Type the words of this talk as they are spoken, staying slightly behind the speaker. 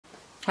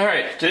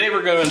Alright, today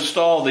we're going to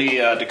install the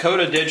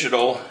Dakota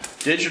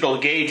Digital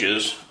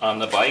gauges on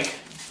the bike,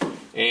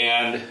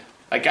 and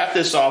I got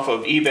this off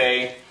of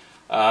eBay.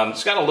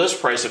 It's got a list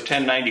price of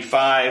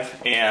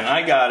 $10.95 and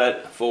I got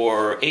it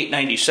for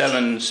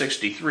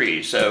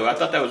 $897.63, so I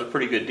thought that was a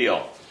pretty good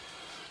deal.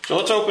 So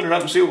let's open it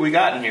up and see what we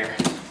got in here.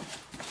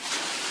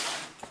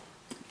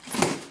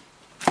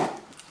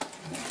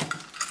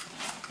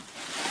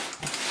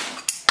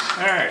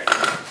 Alright,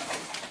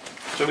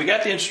 so we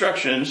got the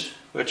instructions,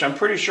 which I'm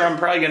pretty sure I'm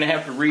probably going to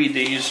have to read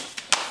these.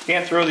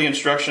 Can't throw the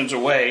instructions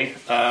away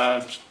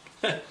because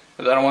I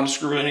don't want to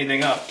screw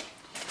anything up.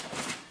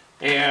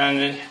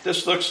 And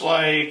this looks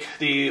like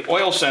the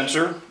oil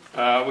sensor,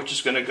 which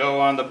is going to go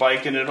on the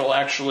bike, and it'll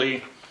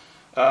actually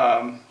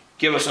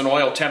give us an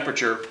oil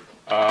temperature.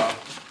 And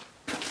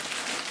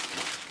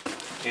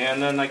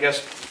then I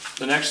guess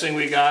the next thing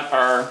we got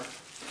are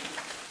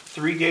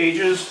 3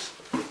 gauges.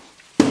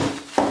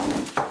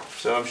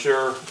 So I'm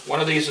sure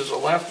one of these is a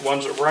left,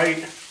 one's a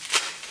right,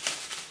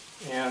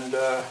 and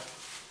I'll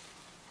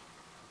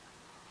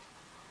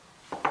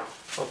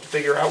have to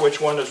figure out which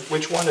one is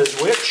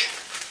which.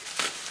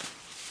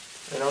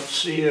 I don't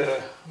see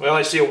well,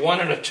 I see a 1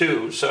 and a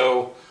 2,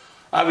 so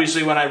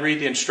obviously when I read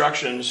the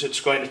instructions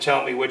it's going to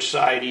tell me which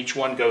side each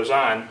one goes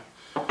on.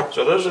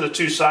 So those are the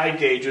 2 side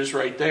gauges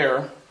right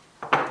there,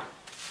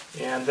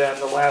 and then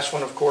the last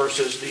one of course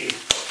is the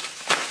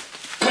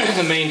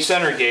the main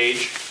center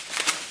gauge.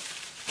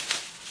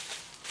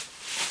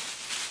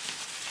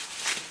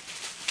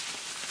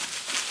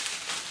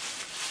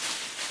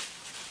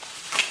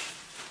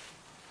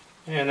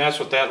 And that's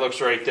what that looks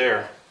right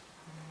there.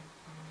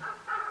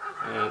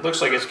 And it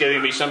looks like it's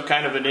giving me some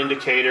kind of an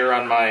indicator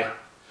on my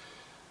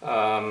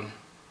on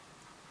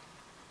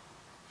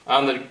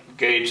the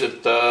gauge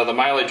that the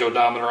mileage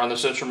odometer on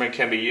this instrument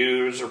can be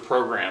used or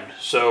programmed.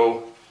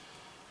 So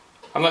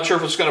I'm not sure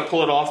if it's going to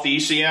pull it off the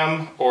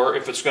ECM or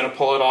if it's going to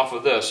pull it off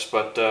of this,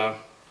 but I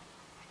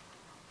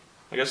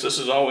guess this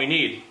is all we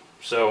need.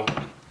 So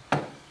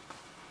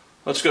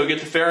let's go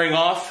get the fairing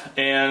off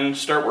and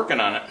start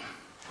working on it.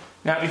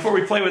 Now, before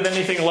we play with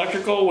anything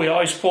electrical, we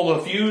always pull the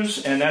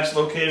fuse, and that's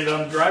located on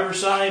the driver's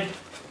side.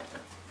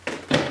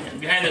 And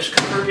behind this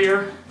cover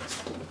here,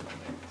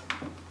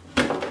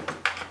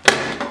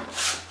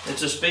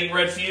 it's this big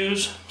red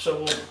fuse, so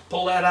we'll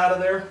pull that out of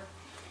there.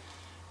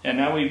 And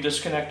now we've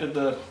disconnected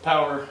the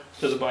power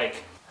to the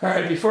bike.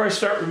 Alright, before I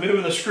start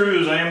removing the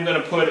screws, I am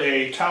going to put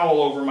a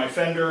towel over my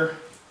fender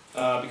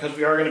because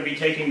we are going to be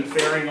taking the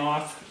fairing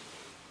off.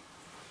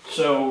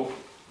 So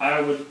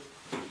I would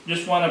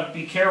just want to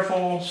be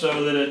careful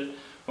so that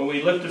when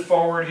we lift it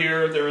forward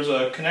here, there's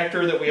a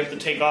connector that we have to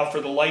take off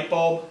for the light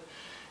bulb,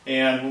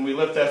 and when we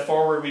lift that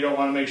forward we don't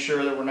want to make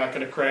sure that we're not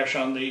going to crash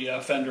on the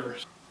fender.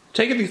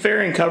 Taking the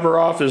fairing cover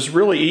off is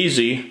really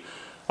easy.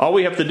 All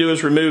we have to do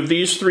is remove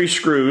these 3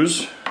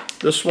 screws,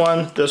 this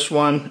one,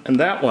 and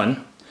that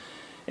one,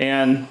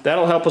 and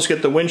that'll help us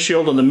get the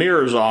windshield and the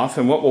mirrors off.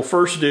 And what we'll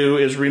first do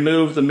is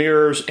remove the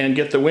mirrors and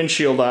get the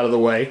windshield out of the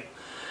way.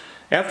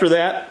 After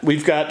that,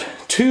 we've got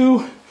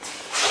 2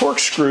 Torx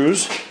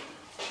screws,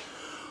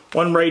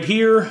 one right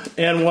here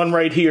and one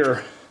right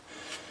here,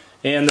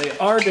 and they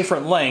are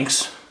different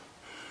lengths.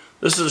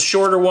 This is a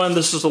shorter one,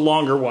 this is a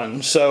longer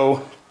one,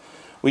 so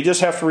we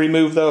just have to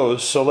remove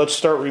those. So let's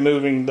start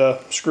removing the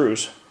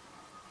screws.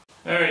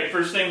 Alright,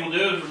 first thing we'll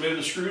do is remove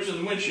the screws in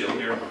the windshield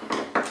here.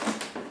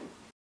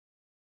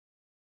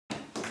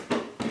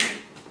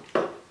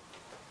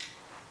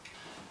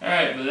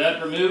 Alright, with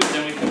that removed,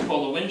 then we can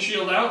pull the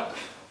windshield out.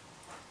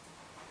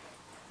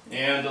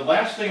 And the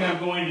last thing I'm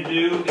going to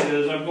do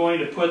is I'm going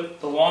to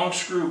put the long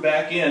screw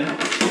back in,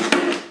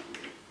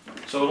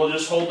 so it'll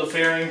just hold the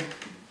fairing,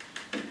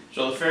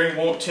 so the fairing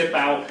won't tip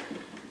out.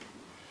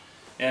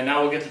 And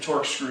now we'll get the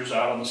Torx screws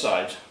out on the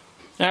sides.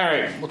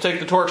 Alright, we'll take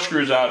the Torx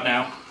screws out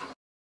now.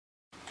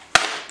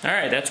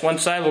 Alright, that's one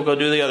side, we'll go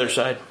do the other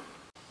side.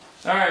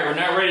 Alright, we're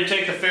now ready to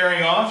take the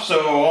fairing off,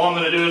 so all I'm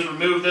going to do is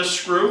remove this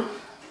screw.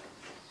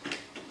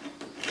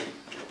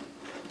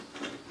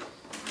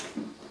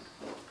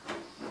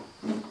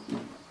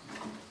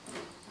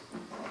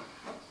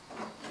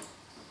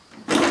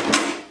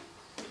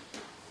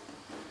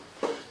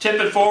 Tip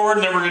it forward,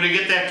 and then we're going to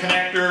get that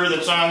connector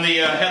that's on the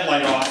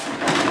headlight off.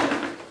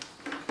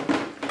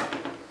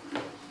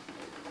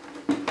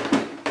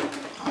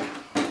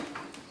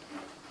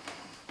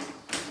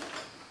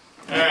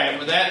 Alright,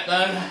 with that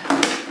done,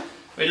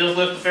 we just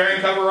lift the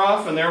fairing cover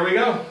off, and there we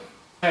go.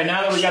 Alright,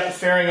 now that we got the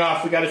fairing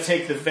off, we got to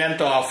take the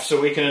vent off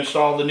so we can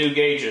install the new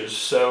gauges.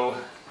 So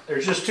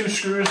there's just 2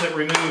 screws that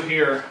remove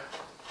here.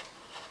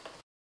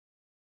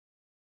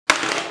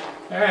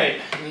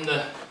 Alright, and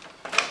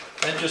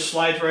that just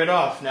slides right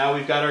off. Now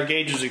we've got our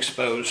gauges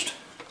exposed.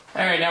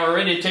 Alright, now we're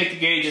ready to take the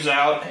gauges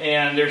out,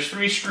 and there's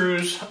 3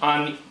 screws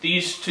on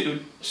these 2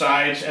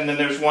 sides, and then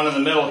there's one in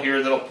the middle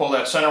here that'll pull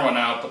that center one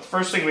out. But the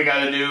first thing we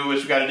got to do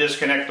is we got to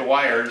disconnect the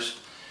wires.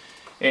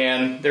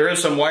 And there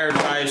is some wire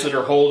ties that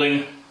are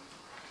holding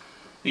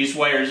these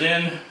wires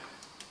in.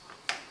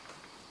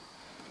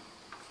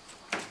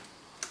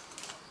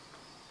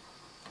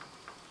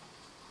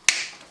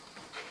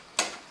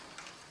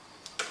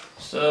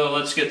 So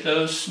let's get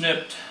those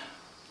snipped.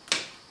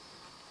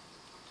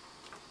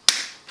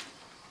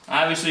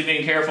 Obviously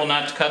being careful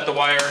not to cut the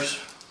wires.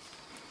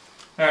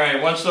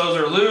 Alright, once those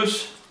are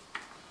loose,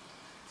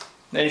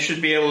 then you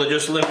should be able to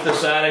just lift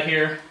this out of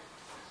here.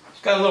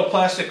 It's got a little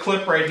plastic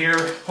clip right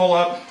here. Pull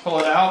up, pull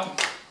it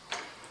out.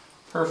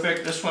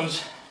 Perfect. This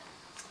one's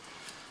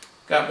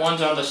got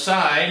ones on the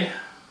side.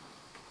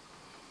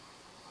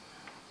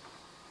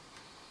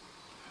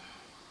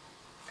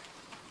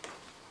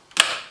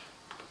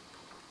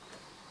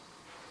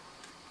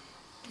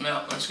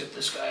 Now, let's get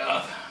this guy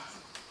off.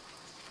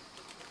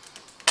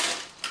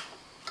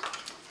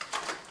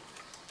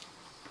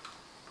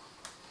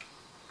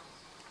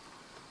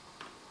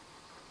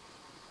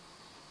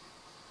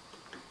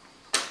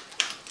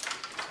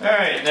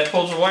 Alright, that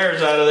pulls the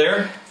wires out of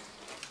there.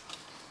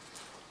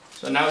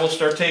 So now we'll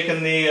start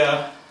taking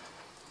the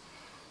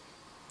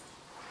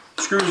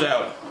screws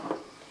out.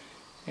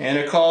 And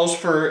it calls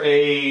for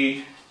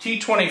a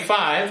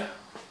T25.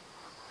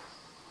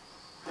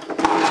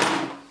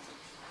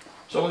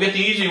 So we'll get the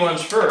easy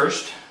ones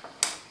first.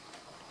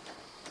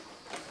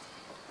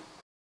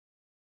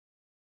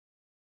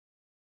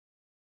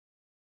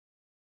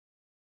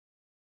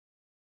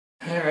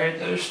 Alright,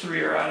 those three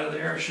are out of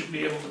there. I should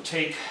be able to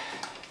take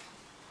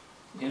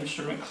the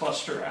instrument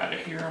cluster out of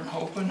here, I'm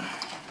hoping.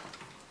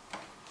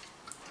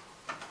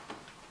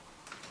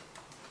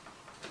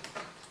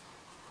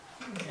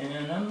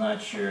 And I'm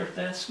not sure if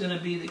that's going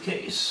to be the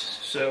case.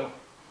 So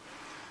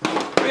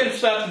we're going to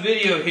stop the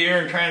video here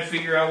and try and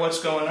figure out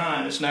what's going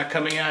on. It's not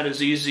coming out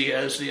as easy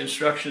as the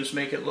instructions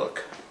make it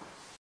look.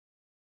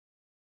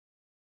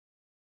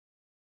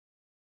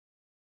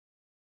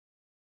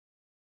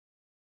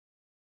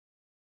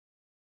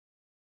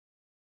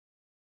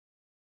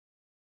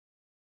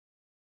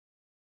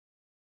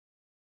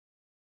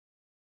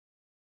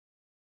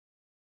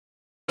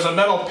 There's a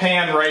metal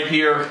pan right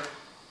here,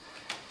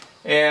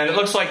 and it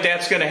looks like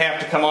that's going to have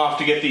to come off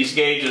to get these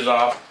gauges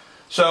off.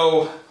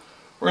 So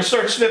we're going to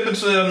start snipping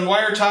some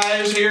wire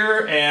ties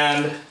here,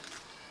 and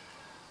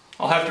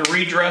I'll have to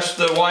redress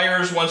the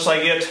wires once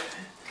I get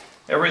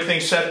everything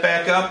set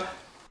back up.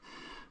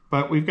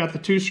 But we've got the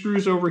two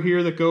screws over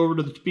here that go over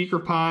to the speaker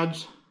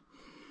pods.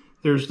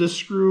 There's this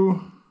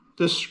screw,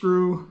 this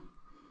screw,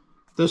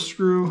 this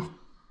screw,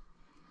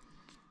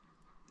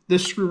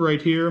 this screw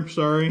right here,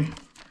 sorry.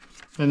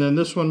 And then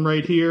this one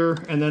right here,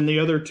 and then the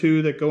other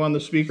two that go on the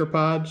speaker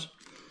pods.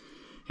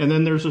 And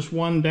then there's this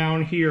one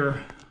down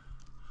here,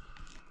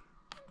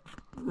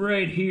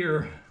 right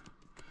here,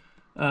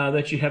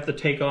 that you have to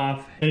take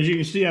off. And as you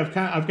can see, I've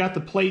got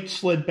the plate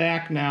slid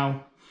back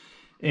now,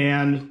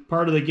 and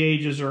part of the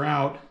gauges are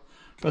out.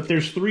 But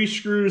there's three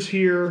screws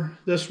here,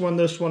 this one,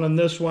 and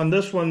this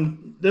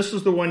one. This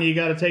is the one you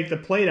got to take the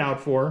plate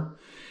out for.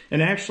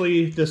 And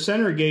actually, the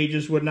center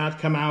gauges would not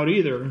come out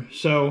either.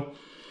 So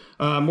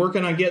I'm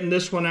working on getting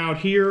this one out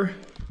here.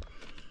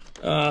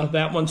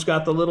 That one's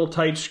got the little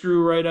tight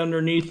screw right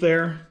underneath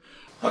there.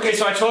 Okay,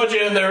 so I told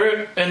you in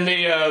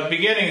the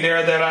beginning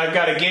there that I've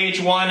got a gauge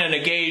 1 and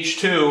a gauge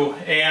 2,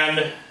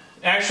 and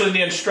actually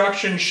the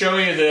instructions show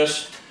you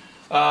this.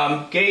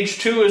 Gauge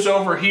 2 is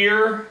over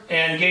here,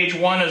 and gauge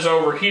 1 is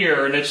over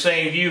here, and it's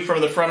saying view from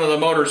the front of the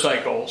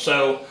motorcycle.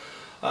 So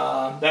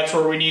that's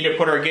where we need to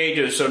put our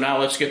gauges, so now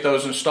let's get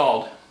those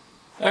installed.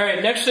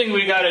 Alright, next thing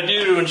we got to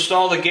do to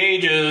install the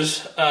gauges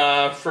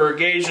for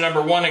gauge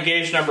number 1 and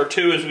gauge number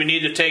 2 is we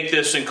need to take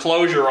this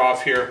enclosure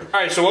off here.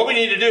 Alright, so what we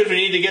need to do is we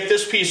need to get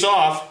this piece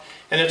off,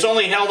 and it's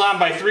only held on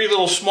by 3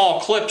 little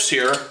small clips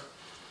here.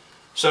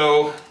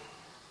 So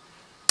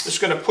just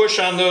going to push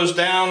on those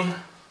down,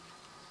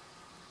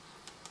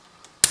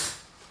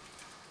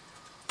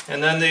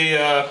 and then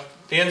the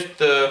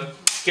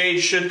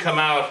gauge should come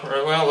out.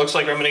 Or, well, it looks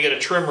like I'm going to get a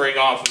trim ring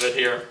off of it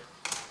here.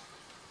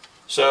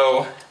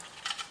 So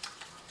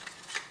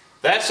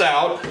that's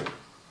out,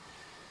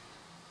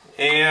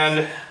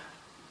 and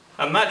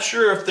I'm not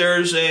sure if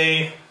there's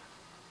a,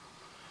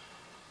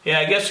 yeah,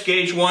 I guess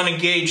gauge 1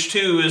 and gauge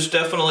 2 has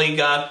definitely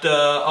got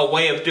a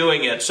way of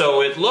doing it.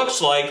 So it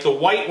looks like the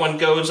white one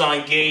goes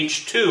on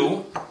gauge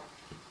 2,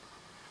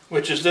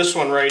 which is this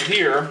one right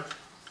here.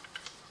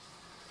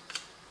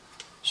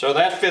 So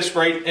that fits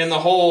right in the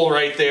hole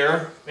right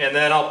there, and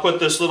then I'll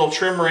put this little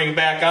trim ring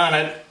back on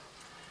it,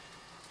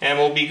 and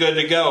we'll be good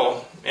to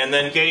go. And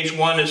then gauge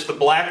 1 is the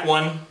black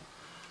one.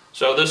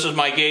 So this is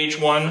my gauge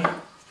 1.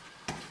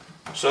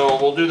 So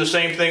we'll do the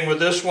same thing with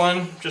this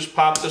one. Just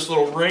pop this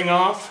little ring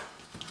off.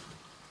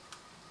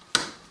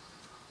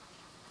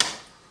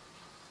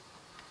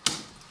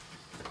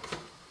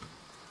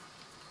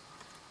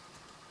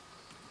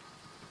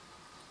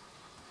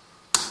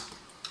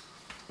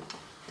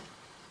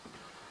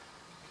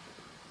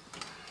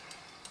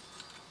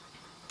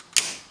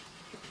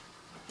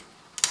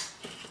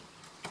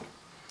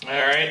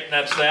 Alright,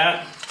 that's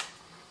that.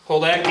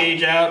 Pull that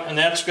gauge out, and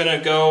that's going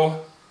to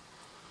go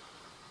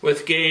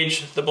with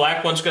gauge, the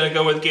black one's going to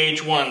go with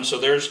gauge 1, so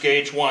there's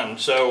gauge 1.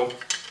 So,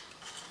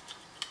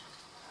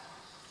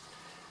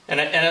 and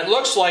it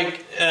looks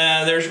like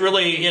there's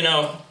really, you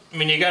know, I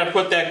mean, you got to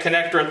put that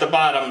connector at the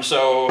bottom,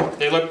 so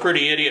they look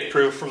pretty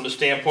idiot-proof from the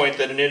standpoint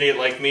that an idiot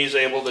like me is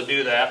able to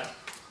do that.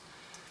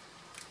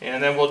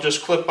 And then we'll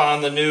just clip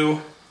on the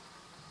new,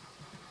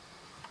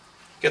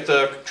 get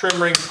the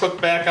trim ring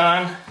clipped back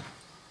on.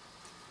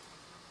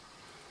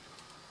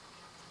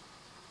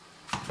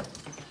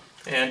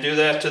 And do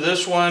that to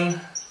this one.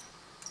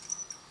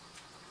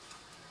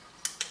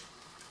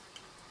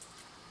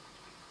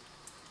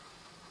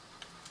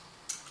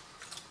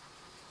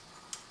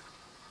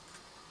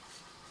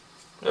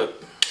 Oh,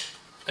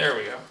 there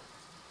we go.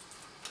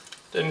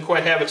 Didn't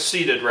quite have it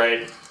seated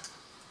right.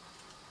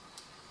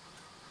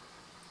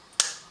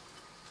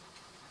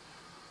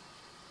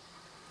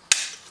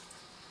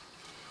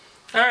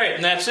 Alright,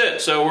 and that's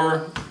it. So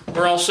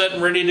we're all set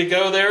and ready to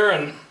go there,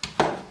 and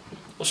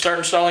we'll start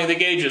installing the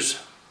gauges.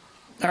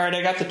 Alright,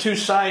 I got the two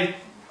side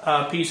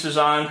pieces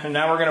on, and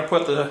now we're going to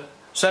put the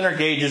center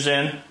gauges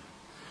in.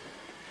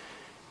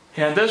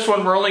 And this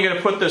one we're only going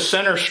to put the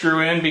center screw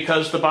in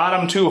because the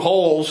bottom two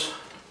holes,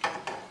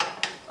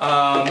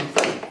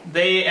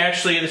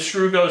 the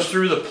screw goes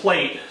through the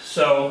plate,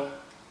 so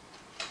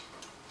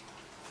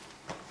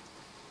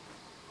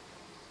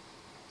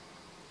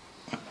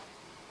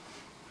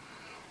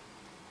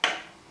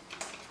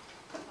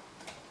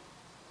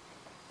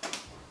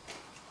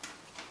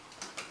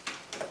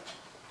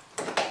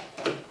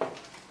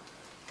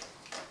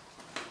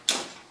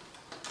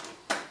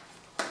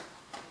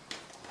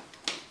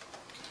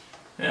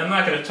and I'm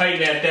not going to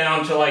tighten that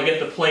down until I get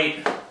the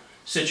plate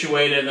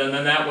situated, and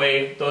then that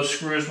way those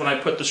screws, when I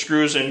put the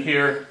screws in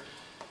here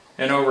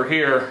and over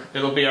here,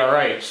 it'll be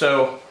alright.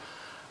 So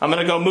I'm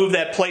going to go move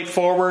that plate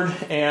forward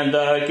and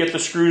get the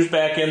screws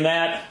back in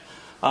that.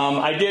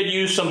 I did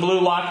use some blue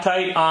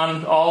Loctite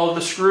on all of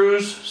the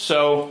screws,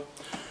 so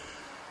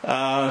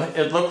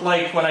it looked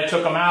like when I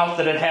took them out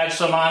that it had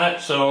some on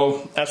it,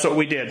 so that's what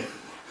we did.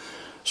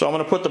 So I'm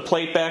going to put the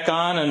plate back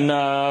on,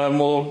 and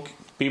we'll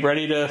be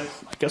ready to,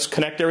 I guess,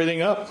 connect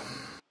everything up.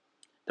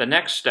 The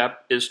next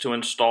step is to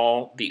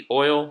install the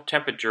oil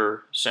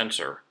temperature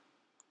sensor.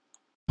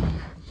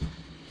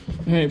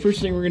 Alright,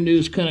 first thing we're going to do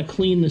is kind of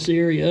clean this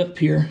area up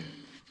here,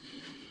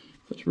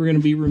 because we're going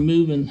to be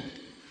removing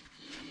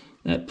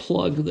that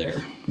plug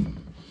there.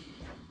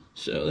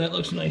 So that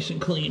looks nice and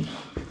clean.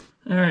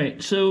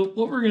 Alright, so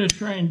what we're going to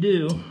try and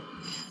do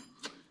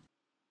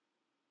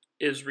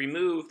is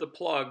remove the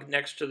plug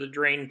next to the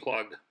drain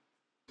plug.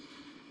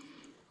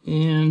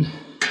 And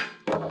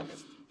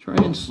try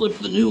and slip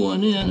the new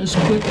one in as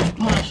quick as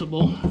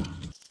possible.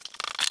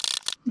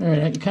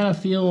 Alright, I can kind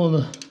of feel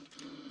the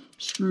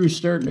screws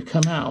starting to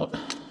come out.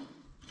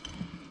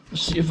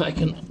 Let's see if I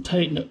can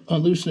tighten it,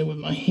 loosen it with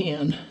my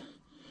hand.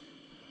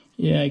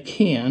 Yeah, I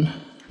can.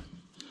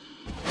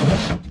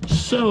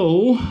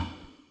 So,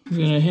 we're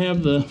going to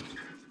have the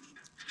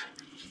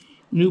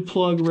new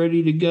plug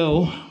ready to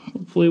go.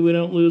 Hopefully we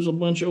don't lose a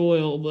bunch of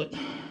oil, but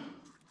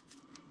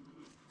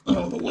I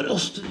don't know what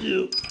else to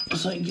do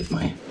unless I can get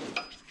my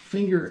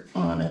finger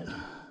on it.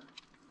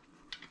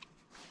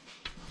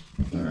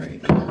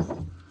 Alright.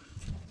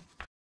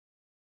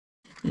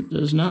 It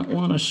does not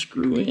want to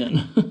screw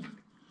in.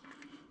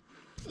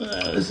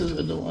 This is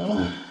a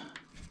dilemma.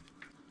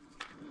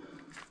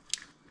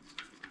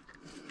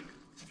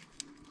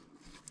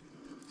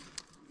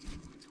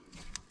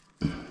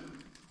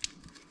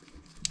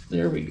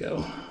 There we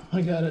go.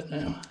 I got it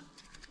now.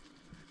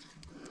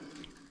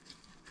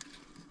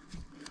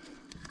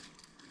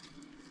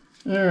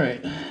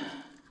 Alright.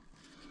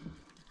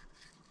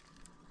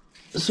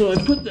 So I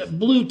put that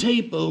blue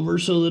tape over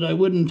so that I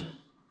wouldn't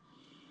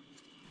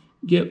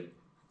get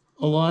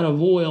a lot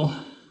of oil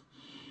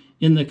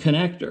in the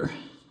connector.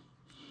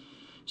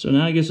 So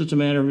now I guess it's a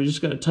matter of, we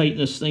just got to tighten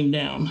this thing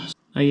down.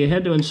 Now you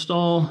had to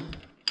install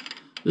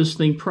this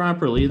thing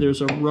properly.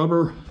 There's a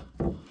rubber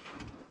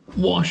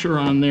washer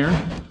on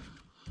there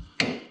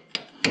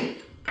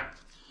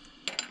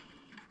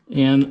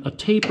and a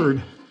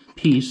tapered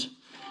piece.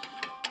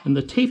 And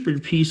the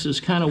tapered piece is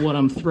kind of what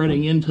I'm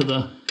threading into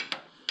the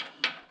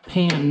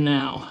pan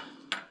now.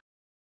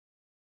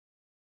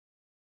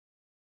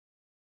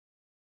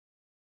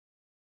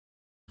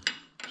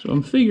 So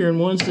I'm figuring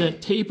once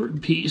that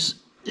tapered piece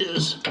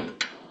is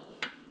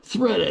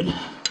threaded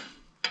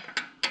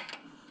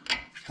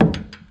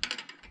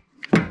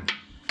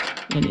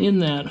and in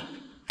that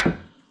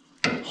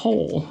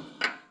hole,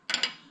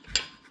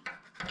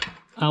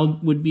 I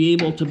would be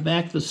able to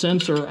back the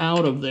sensor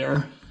out of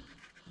there.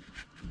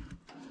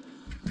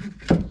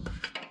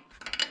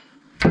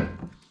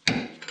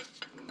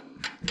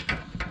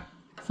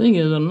 Thing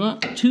is, I'm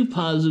not too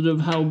positive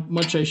how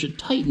much I should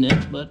tighten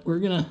it, but we're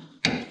gonna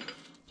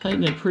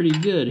tighten it pretty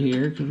good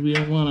here because we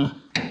don't want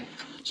to,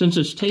 since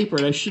it's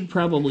tapered, I should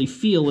probably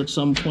feel at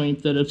some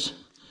point that it's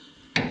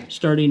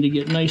starting to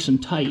get nice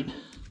and tight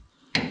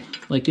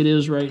like it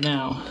is right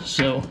now.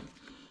 So,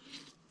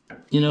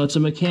 you know, it's a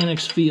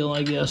mechanic's feel,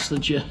 I guess,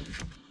 that you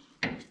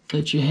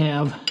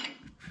have.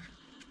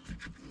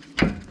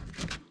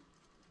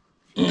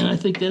 And I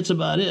think that's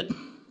about it.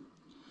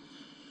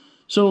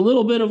 So a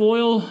little bit of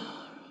oil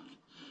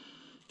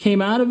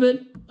came out of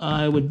it.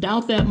 I would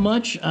doubt that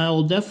much.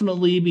 I'll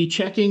definitely be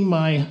checking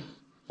my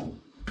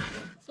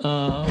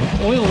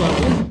oil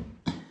level,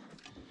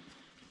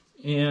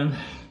 and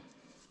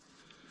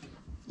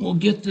we'll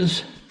get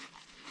this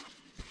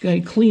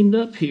guy cleaned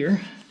up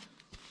here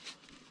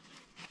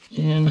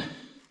and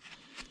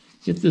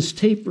get this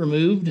tape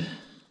removed.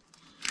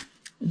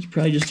 It's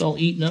probably just all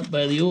eaten up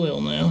by the oil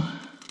now.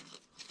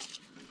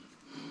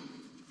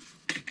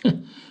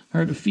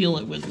 Hard to feel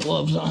it with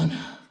gloves on.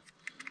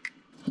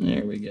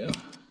 There we go.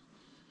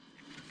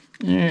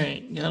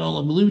 Alright, got all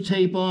the blue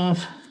tape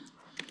off. A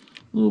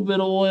little bit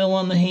of oil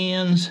on the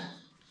hands.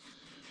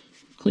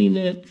 Clean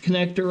that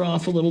connector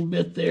off a little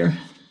bit there.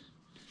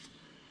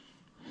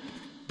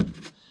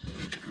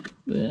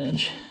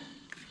 But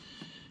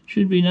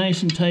should be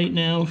nice and tight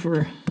now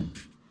for...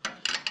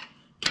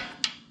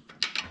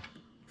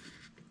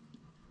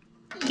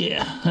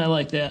 Yeah, I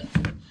like that.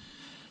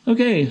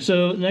 Okay,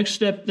 so next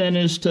step then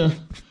is to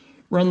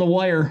run the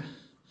wire.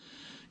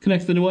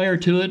 Connect the wire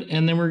to it,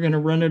 and then we're going to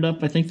run it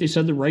up. I think they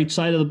said the right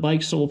side of the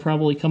bike, so we'll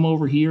probably come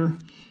over here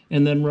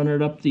and then run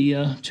it up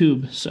the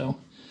tube. So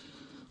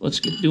let's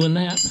get doing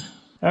that.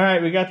 All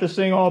right, we got this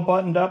thing all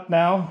buttoned up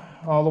now.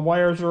 All the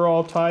wires are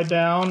all tied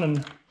down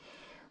and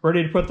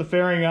ready to put the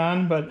fairing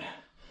on, but I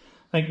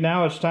think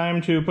now it's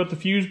time to put the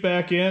fuse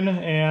back in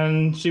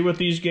and see what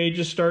these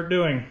gauges start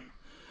doing.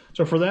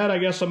 So for that, I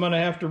guess I'm going to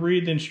have to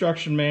read the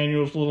instruction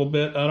manuals a little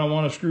bit. I don't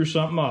want to screw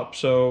something up,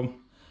 so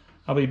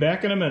I'll be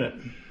back in a minute.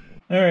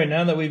 All right,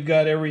 now that we've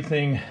got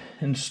everything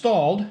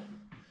installed,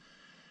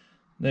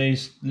 they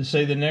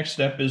say the next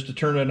step is to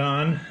turn it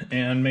on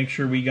and make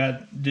sure we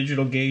got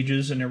digital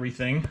gauges and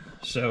everything.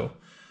 So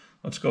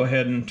let's go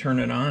ahead and turn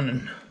it on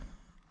and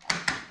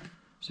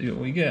see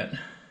what we get.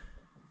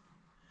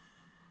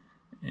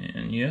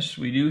 And yes,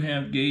 we do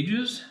have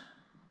gauges.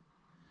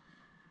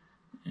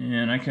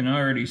 And I can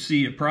already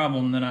see a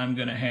problem that I'm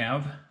going to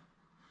have.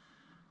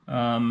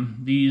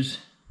 These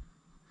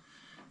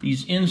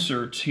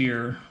inserts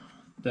here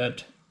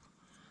that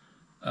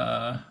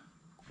are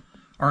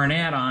an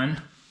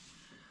add-on,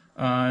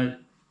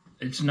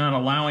 it's not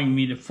allowing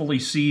me to fully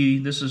see.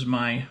 This is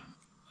my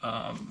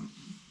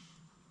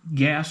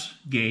gas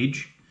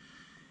gauge,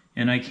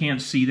 and I can't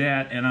see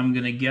that, and I'm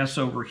going to guess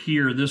over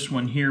here, this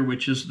one here,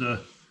 which is the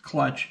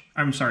clutch,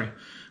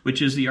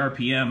 which is the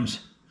RPMs.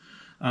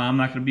 I'm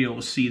not going to be able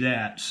to see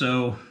that,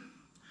 so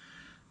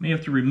may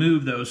have to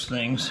remove those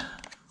things.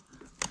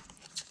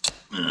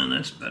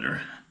 That's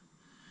better.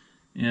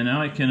 And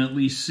now I can at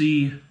least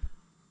see,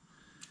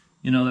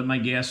 you know, that my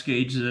gas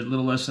gauge is a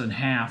little less than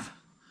half.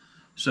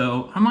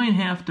 So I might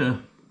have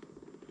to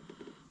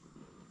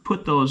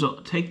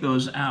take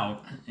those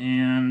out.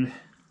 And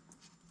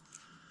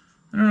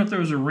I don't know if there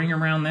was a ring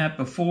around that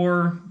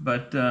before,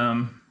 but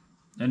that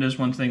is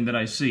one thing that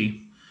I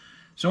see.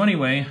 So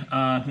anyway,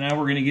 now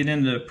we're going to get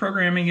into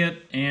programming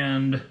it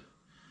and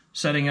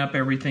setting up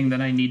everything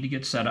that I need to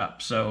get set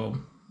up. So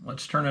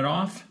let's turn it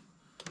off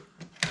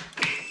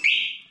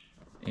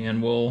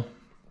and we'll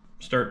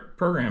start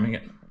programming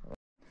it.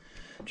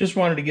 Just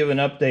wanted to give an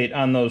update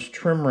on those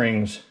trim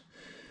rings.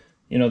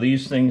 You know,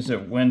 these things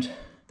that went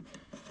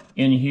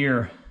in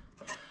here.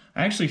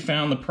 I actually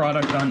found the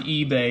product on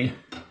eBay,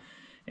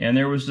 and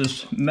there was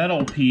this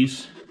metal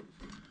piece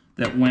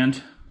that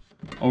went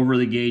over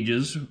the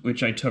gauges,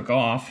 which I took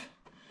off,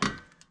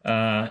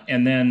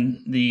 and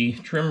then the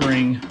trim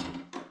ring,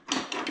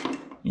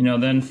 you know,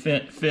 then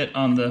fit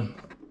on the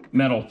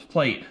metal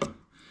plate.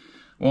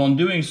 Well, in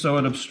doing so,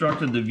 it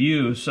obstructed the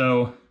view,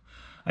 so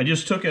I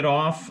just took it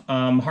off.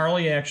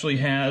 Harley actually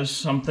has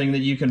something that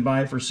you can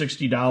buy for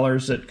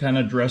 $60 that kind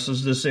of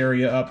dresses this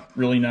area up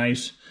really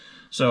nice,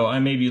 so I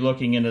may be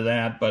looking into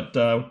that, but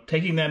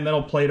taking that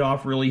metal plate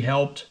off really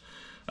helped,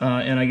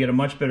 and I get a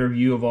much better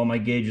view of all my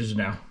gauges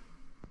now.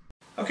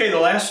 Okay, the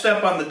last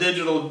step on the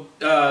digital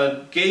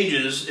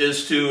gauges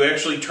is to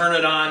actually turn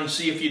it on,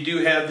 see if you do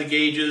have the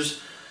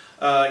gauges,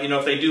 you know,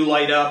 if they do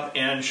light up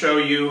and show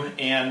you,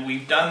 and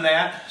we've done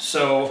that.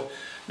 So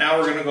now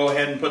we're going to go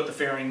ahead and put the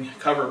fairing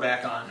cover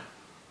back on.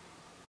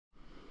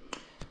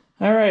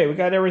 All right, we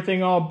got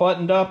everything all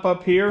buttoned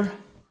up here.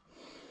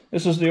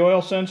 This is the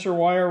oil sensor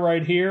wire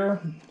right here,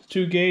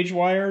 2 gauge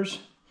wires.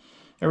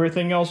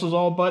 Everything else is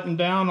all buttoned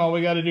down. All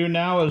we got to do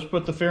now is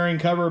put the fairing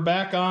cover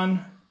back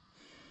on.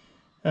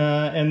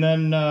 And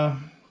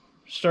then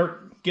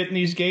start getting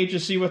these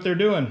gauges, see what they're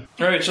doing.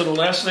 All right, so the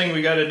last thing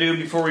we got to do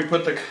before we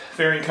put the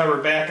fairing cover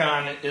back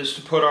on is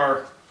to put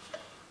our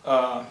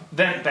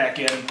vent back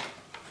in.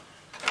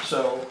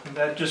 So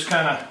that just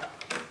kind of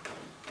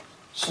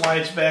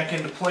slides back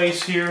into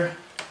place here.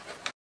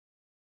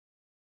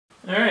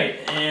 All right,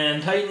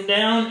 and tighten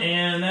down,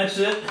 and that's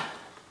it.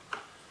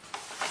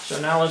 So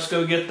now let's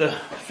go get the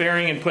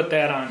fairing and put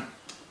that on.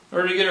 In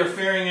order to get our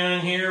fairing on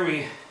here,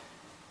 we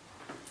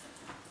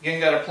again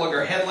got to plug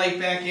our headlight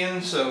back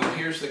in. So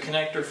here's the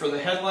connector for the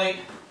headlight.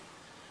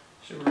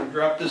 So we're going to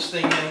drop this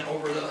thing in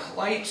over the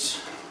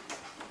lights.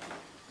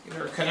 Get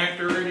our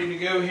connector ready to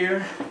go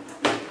here.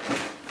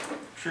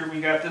 Make sure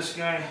we got this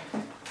guy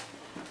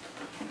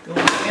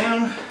going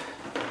down.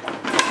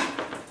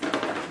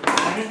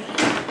 Right.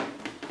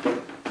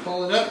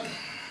 pull it up.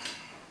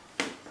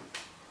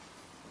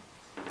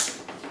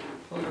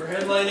 Plug our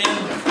headlight in.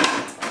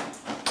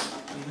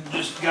 And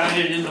just guide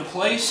it into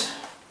place.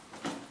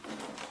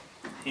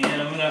 And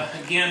I'm going to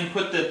again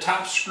put the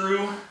top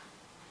screw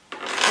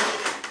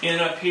in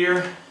up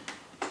here.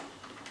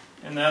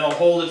 And that'll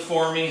hold it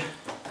for me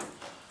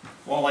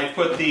while I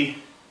put the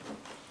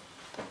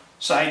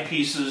side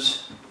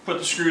pieces, put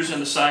the screws in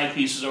the side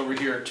pieces over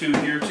here. Two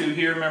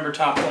here. Remember,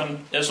 top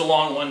one is a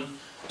long one.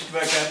 If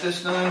I got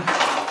this done,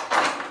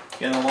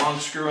 again, a long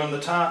screw on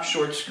the top,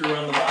 short screw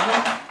on the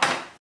bottom.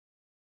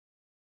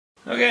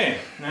 Okay,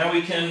 now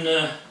we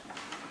can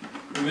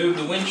remove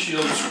the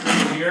windshield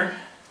screw here.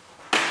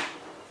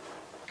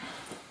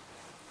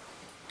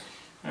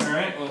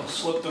 Alright, we'll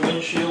slip the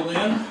windshield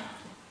in.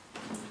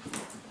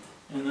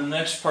 And the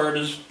next part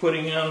is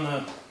putting on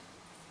the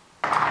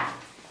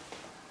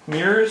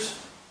mirrors.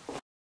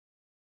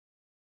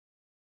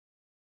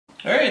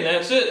 Alright,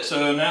 that's it.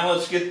 So now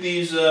let's get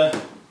these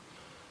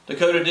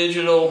Dakota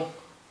Digital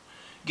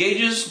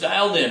gauges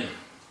dialed in.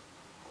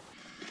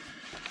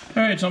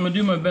 Alright, so I'm going to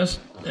do my best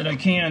that I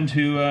can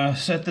to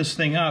set this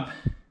thing up.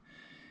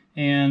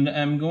 And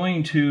I'm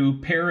going to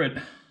pair it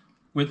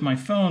with my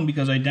phone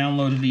because I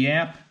downloaded the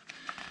app.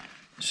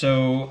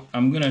 So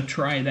I'm going to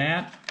try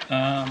that.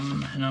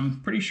 And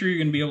I'm pretty sure you're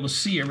going to be able to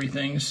see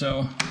everything.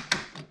 So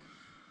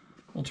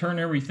we'll turn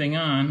everything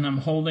on. I'm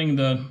holding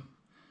the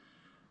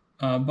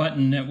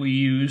button that we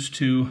use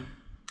to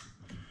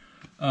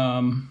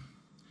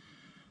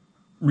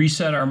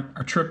reset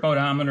our trip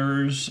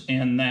odometers,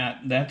 and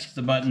that's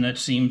the button that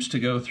seems to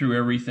go through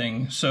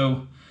everything.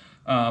 So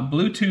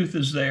Bluetooth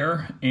is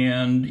there,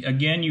 and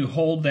again you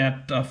hold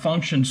that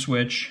function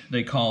switch,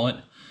 they call it,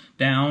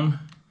 down,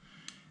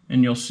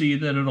 and you'll see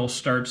that it'll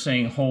start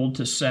saying hold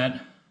to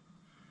set.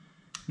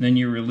 Then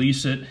you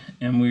release it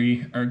and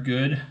we are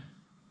good.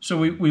 So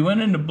we went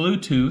into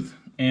Bluetooth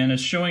and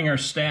it's showing our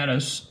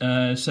status.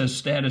 It says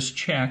status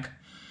check.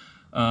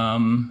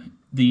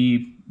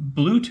 The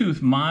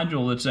Bluetooth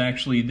module that's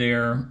actually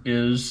there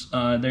is,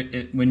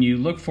 when you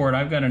look for it,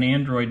 I've got an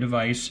Android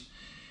device,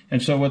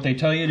 and so what they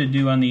tell you to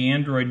do on the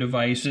Android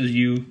device is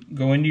you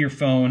go into your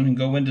phone and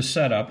go into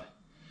setup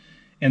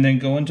and then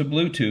go into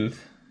Bluetooth,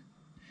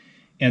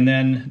 and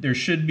then there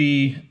should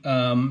be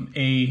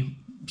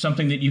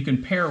something that you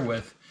can pair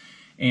with,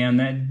 and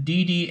that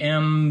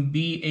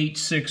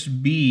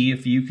DDM-B86B,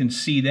 if you can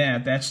see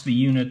that, that's the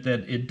unit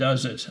that it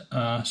does it.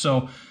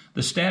 So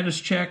the status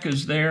check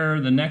is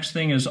there. The next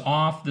thing is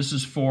off. This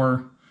is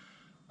for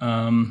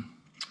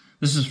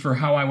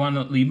how I want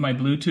to leave my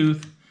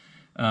Bluetooth.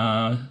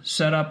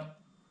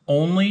 Setup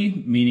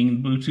only,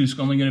 meaning Bluetooth's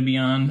only going to be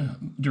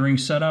on during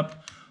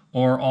setup,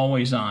 or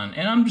always on.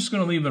 And I'm just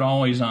going to leave it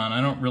always on.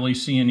 I don't really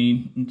see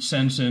any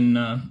sense in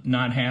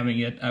not having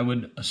it. I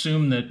would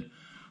assume that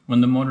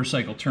when the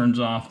motorcycle turns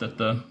off that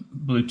the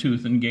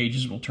Bluetooth and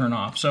gauges will turn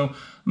off. So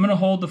I'm going to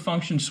hold the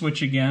function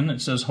switch again.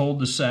 It says hold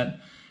to set.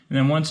 And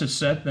then once it's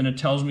set, then it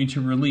tells me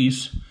to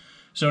release.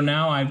 So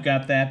now I've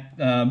got that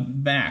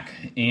back,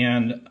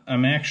 and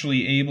I'm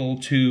actually able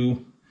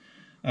to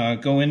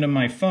go into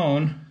my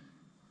phone,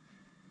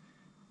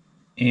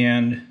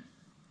 and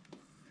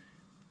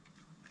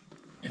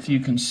if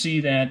you can see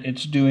that,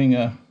 it's doing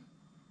a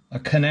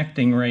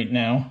connecting right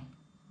now.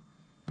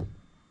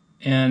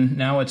 And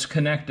now it's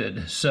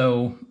connected.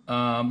 So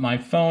my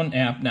phone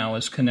app now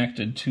is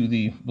connected to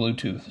the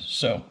Bluetooth.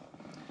 So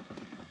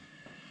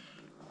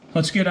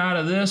let's get out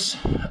of this.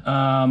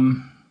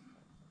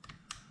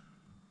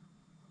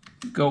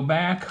 Go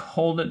back,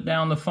 hold it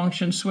down the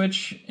function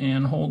switch,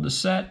 and hold the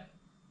set,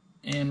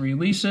 and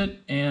release it.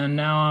 And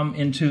now I'm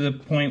into the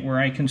point where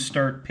I can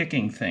start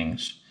picking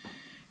things.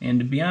 And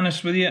to be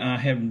honest with you, I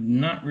have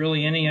not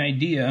really any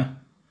idea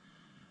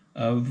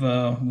of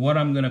what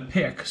I'm going to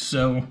pick.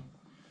 So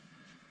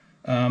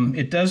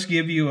it does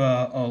give you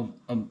a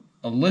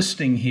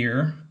listing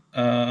here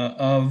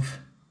of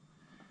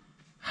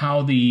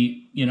how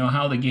the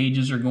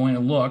gauges are going to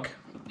look.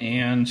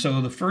 And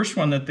so the first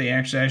one that they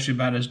actually ask you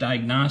about is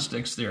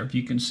diagnostics there, if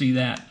you can see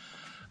that.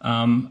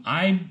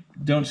 I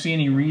don't see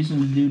any reason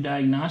to do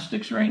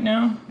diagnostics right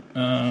now.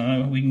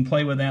 We can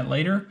play with that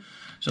later.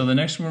 So the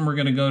next one we're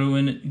going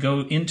to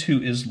go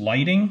into is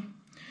lighting.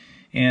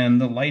 And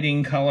the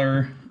lighting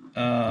color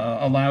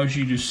allows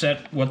you to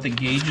set what the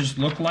gauges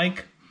look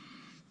like.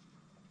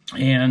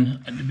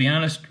 And to be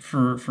honest,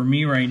 for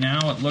me right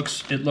now, it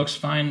looks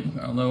fine.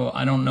 Although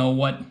I don't know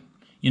what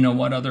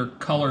other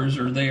colors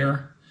are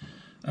there,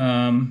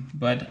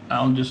 but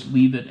I'll just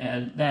leave it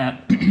at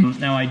that.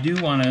 Now I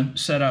do want to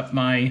set up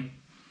my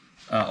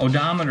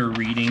odometer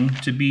reading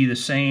to be the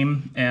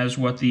same as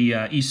what the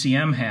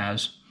ECM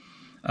has.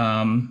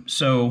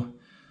 So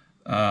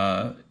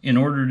in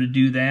order to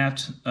do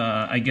that,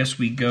 I guess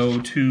we go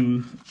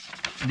to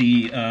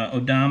the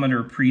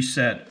odometer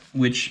preset,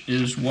 which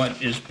is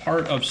what is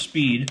part of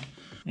speed.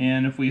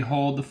 And if we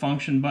hold the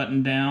function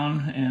button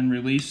down and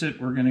release it,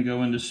 we're going to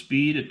go into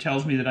speed. It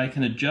tells me that I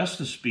can adjust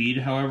the speed.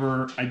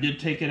 However, I did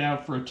take it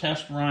out for a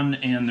test run,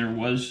 and there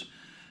was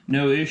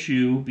no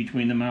issue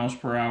between the miles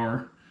per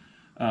hour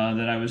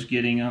that I was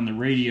getting on the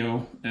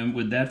radio and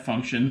with that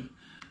function.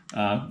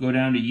 Go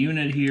down to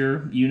unit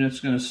here. Unit's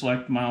going to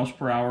select miles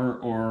per hour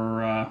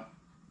or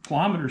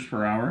kilometers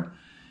per hour,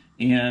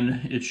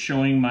 and it's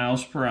showing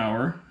miles per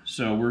hour,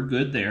 so we're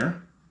good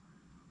there.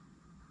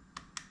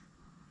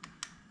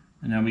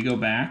 And now we go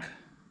back.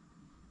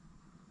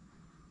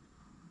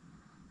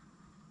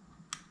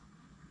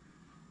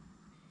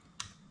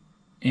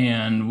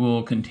 And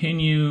we'll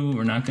continue.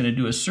 We're not going to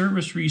do a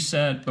service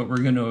reset, but we're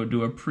going to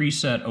do a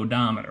preset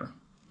odometer.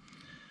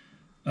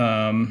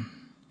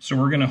 So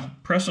we're going to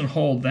press and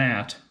hold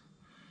that,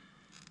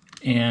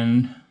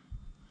 and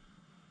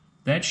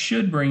that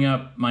should bring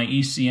up my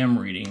ECM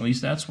reading. At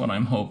least that's what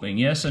I'm hoping.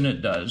 Yes, and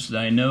it does.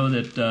 I know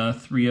that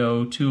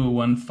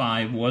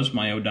 302015 was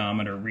my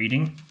odometer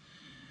reading.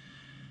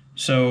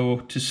 So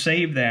to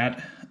save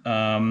that,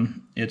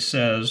 it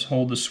says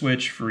hold the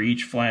switch for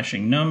each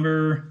flashing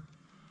number.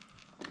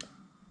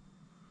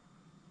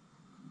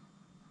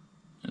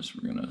 Yes,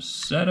 we're going to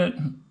set it.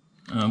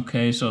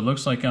 Okay, so it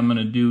looks like I'm going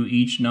to do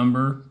each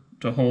number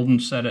to hold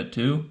and set it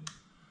to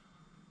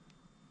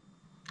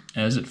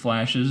as it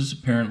flashes.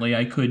 Apparently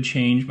I could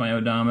change my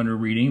odometer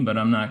reading, but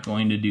I'm not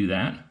going to do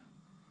that.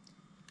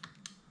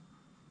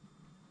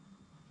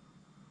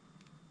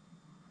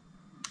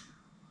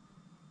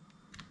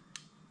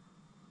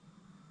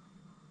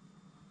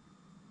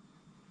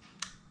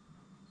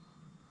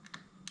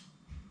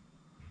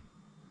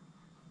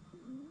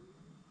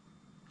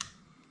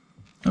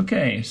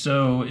 Okay,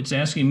 so it's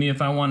asking me if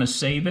I want to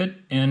save it,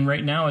 and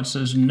right now it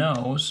says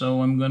no,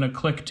 so I'm going to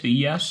click to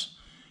yes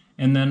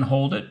and then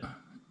hold it,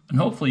 and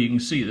hopefully you can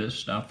see this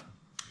stuff,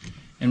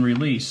 and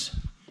release.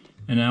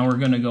 And now we're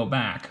going to go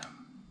back.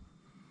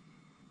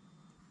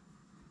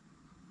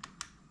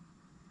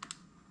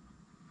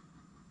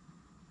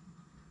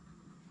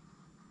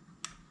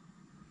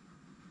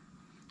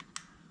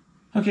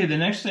 Okay, the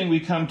next thing we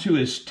come to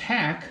is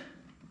TAC.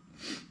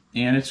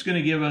 And it's going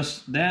to give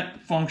us,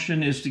 that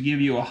function is to give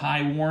you a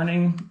high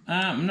warning.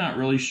 I'm not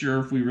really sure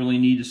if we really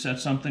need to set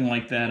something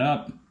like that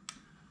up.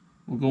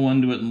 We'll go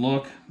into it and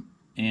look,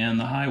 and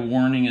the high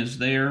warning is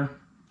there.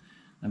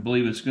 I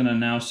believe it's going to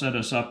now set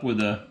us up with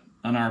an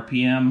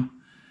RPM.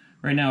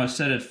 Right now it's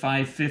set at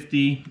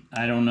 550.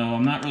 I don't know.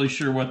 I'm not really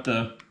sure what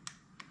the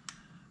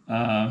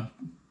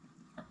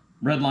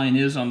red line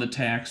is on the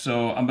TAC,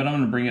 so, but I'm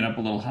going to bring it up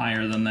a little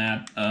higher than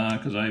that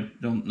because I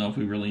don't know if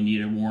we really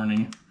need a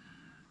warning.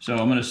 So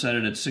I'm going to set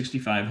it at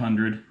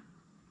 6,500.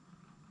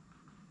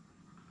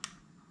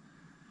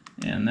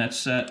 And that's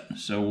set,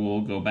 so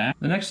we'll go back.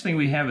 The next thing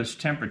we have is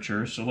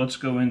temperature, so let's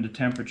go into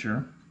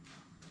temperature.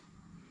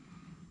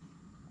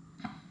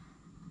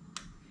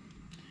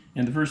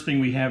 And the first thing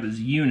we have is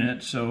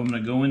unit, so I'm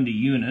going to go into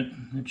unit.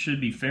 It should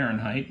be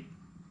Fahrenheit.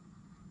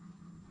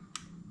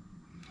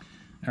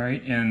 All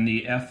right, and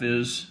the F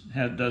has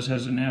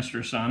an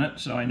asterisk on it,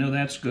 so I know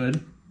that's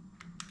good.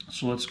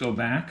 So let's go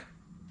back.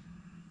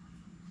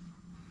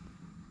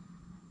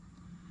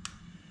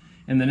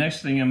 And the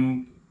next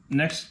thing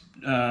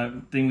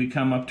we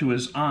come up to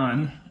is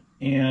on,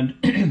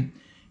 and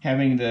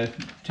having the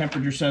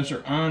temperature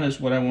sensor on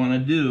is what I want to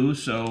do,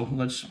 so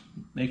let's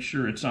make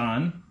sure it's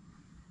on.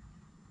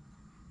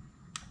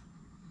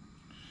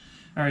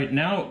 All right,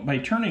 now by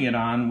turning it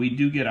on, we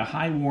do get a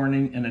high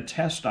warning and a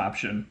test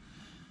option.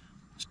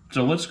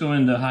 So let's go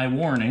into high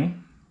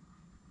warning.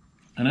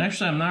 And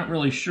actually, I'm not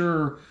really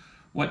sure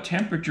what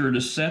temperature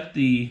to set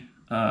the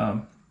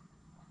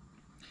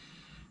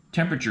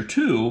temperature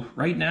to.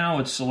 Right now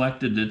it's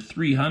selected at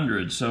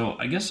 300, so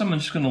I guess I'm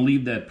just going to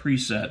leave that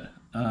preset.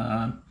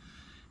 And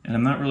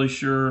I'm not really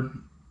sure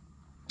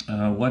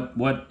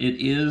what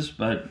it is,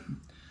 but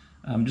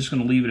I'm just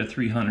going to leave it at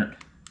 300.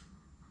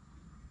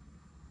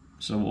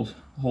 So we'll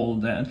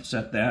hold that,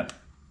 set that.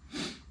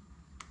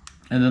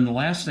 And then the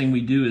last thing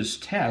we do is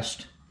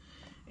test.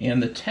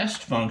 And the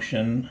test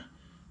function,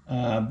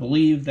 I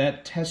believe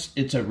that test,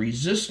 it's a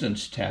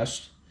resistance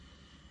test.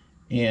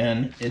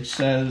 And it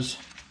says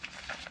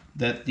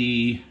that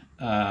the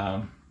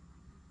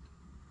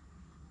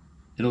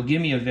it'll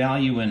give me a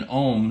value in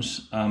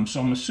ohms, so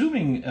I'm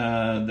assuming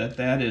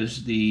that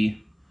is the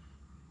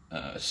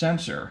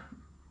sensor,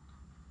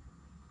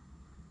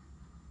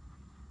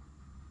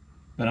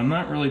 but I'm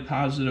not really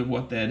positive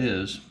what that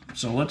is.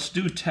 So let's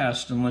do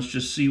test and let's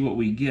just see what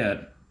we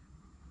get.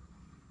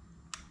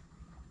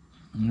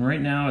 And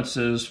right now it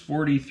says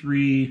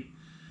 43,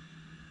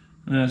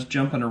 and it's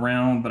jumping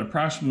around, but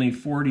approximately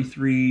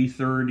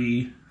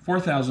 4,330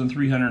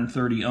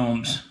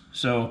 ohms.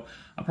 So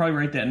I'll probably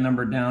write that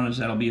number down as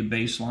that'll be a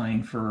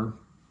baseline for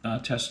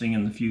testing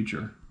in the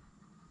future.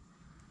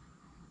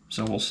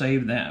 So we'll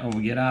save that,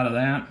 we'll get out of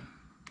that.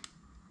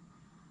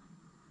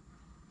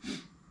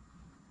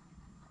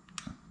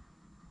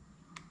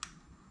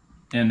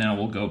 And now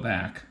we'll go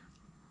back.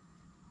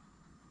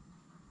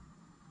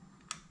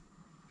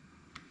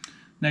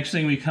 Next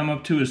thing we come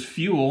up to is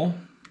fuel.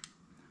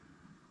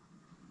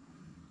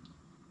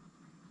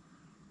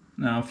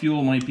 Now,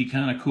 fuel might be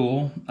kind of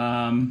cool.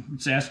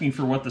 It's asking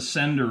for what the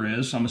sender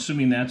is, so I'm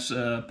assuming that's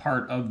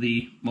part of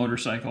the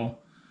motorcycle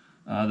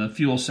the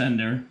fuel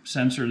sensor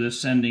that's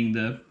sending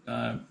the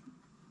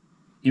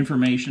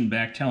information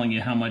back telling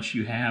you how much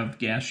you have,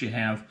 gas you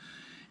have.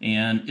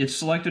 And it's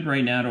selected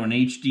right now to an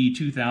HD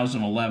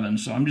 2011,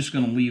 so I'm just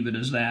going to leave it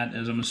as that,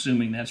 as I'm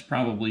assuming that's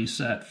probably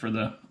set for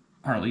the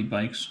Harley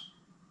bikes.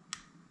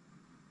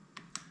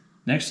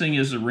 Next thing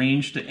is the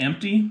range to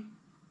empty,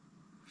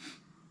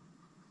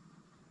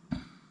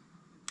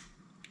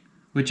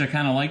 which I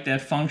kind of like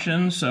that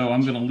function, so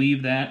I'm going to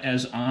leave that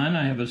as on.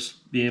 I have to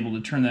be able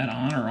to turn that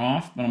on or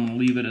off, but I'm going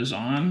to leave it as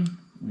on.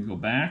 Let me go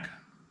back.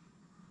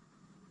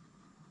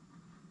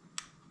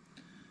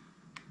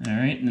 All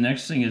right, and the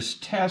next thing is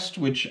test,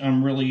 which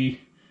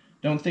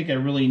don't think I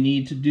really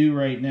need to do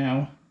right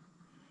now.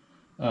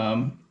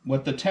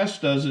 What the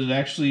test does, it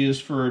actually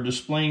is for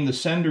displaying the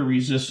sender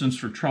resistance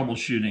for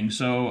troubleshooting.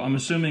 So I'm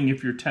assuming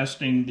if you're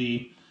testing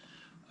the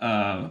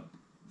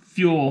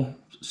fuel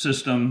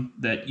system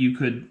that you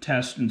could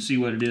test and see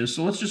what it is.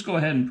 So let's just go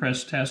ahead and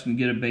press test and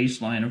get a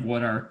baseline of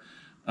what our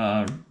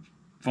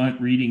front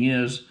reading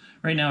is.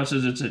 Right now it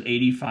says it's at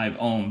 85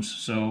 ohms,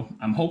 so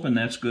I'm hoping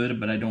that's good,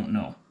 but I don't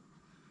know.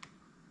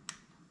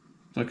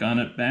 Click on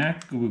it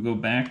back. We'll go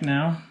back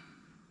now.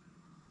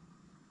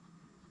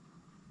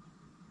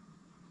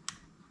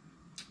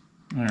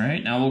 All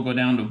right, now we'll go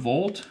down to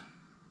volt.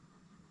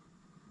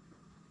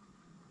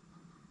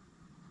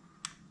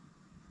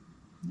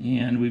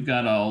 And we've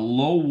got a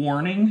low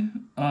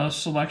warning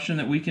selection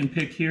that we can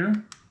pick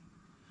here.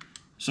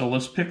 So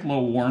let's pick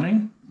low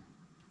warning.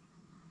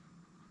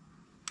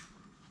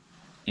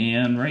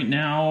 And right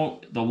now,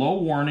 the low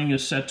warning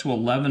is set to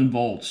 11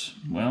 volts.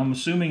 Well, I'm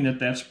assuming that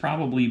that's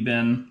probably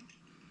been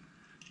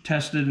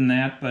tested in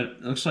that, but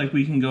it looks like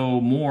we can go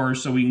more,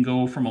 so we can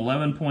go from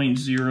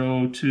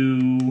 11.0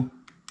 to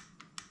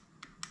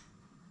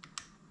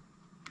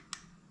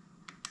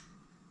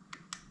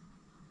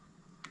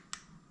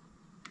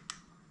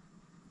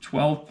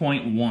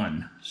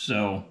 12.1.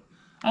 So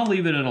I'll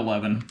leave it at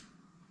 11.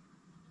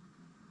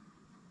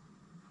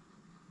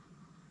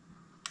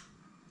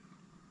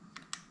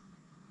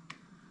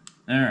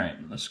 All right,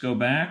 let's go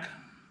back.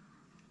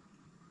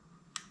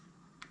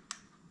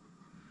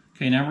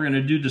 Okay, now we're going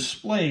to do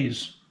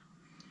displays.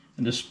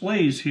 And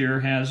displays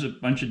here has a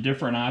bunch of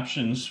different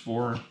options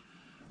for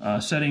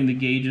setting the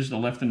gauges, the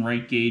left and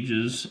right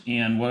gauges,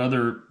 and what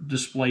other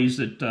displays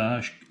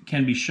that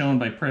can be shown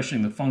by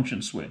pressing the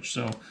function switch.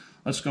 So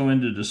let's go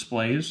into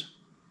displays.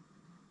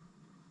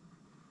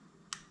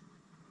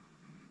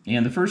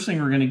 And the first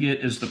thing we're going to get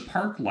is the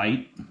park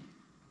light,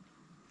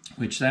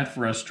 which that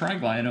for us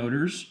tri-glide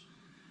owners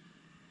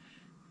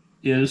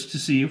is to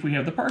see if we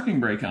have the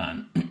parking brake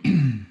on.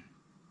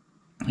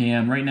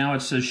 And right now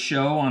it says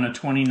show on a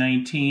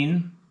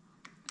 2019,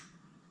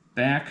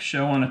 back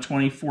show on a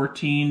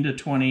 2014 to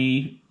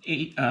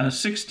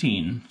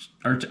 2016,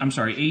 or I'm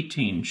sorry,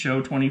 18,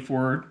 show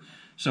 24.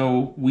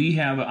 So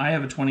I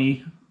have a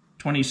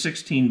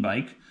 2016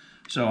 bike,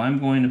 so I'm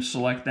going to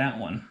select that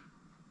one.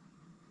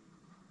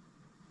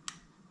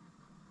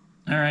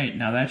 All right,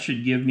 now that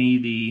should give me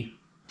the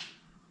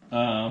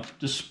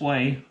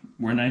display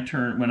when I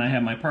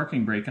have my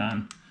parking brake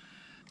on.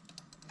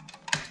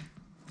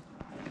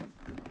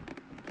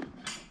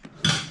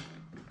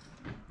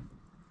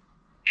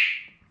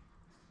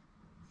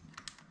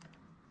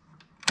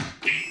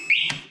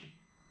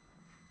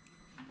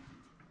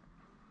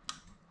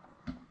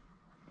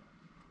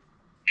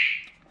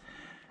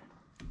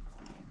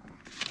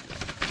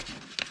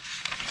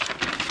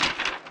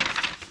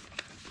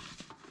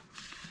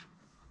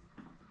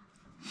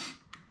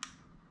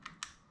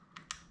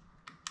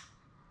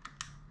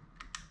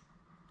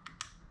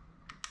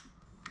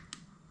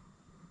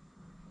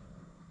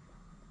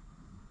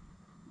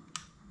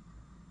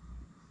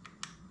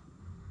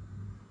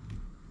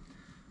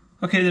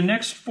 Okay, the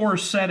next four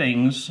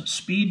settings,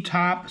 speed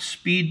top,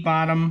 speed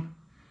bottom,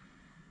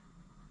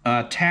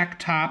 tack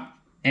top,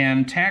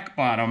 and tack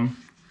bottom,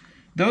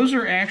 those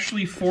are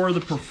actually for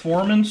the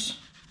performance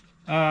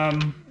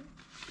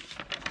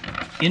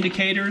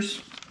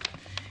indicators.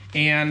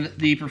 And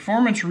the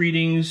performance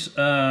readings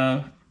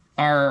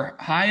are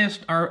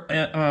highest,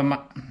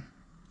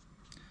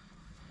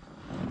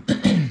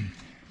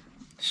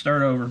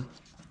 start over.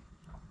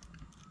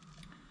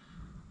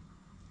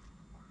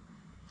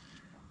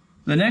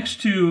 The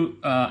next two,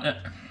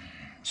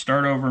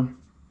 start over.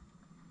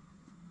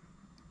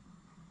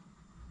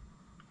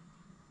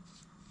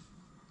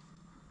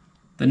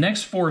 The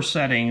next four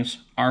settings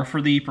are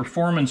for the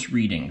performance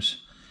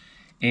readings.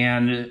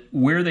 And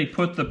where they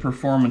put the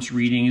performance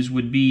readings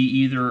would be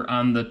either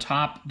on the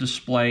top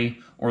display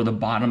or the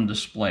bottom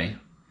display.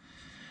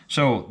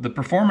 So the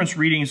performance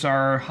readings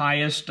are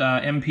highest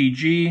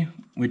MPG,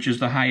 which is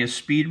the highest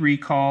speed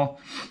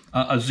recall,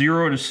 a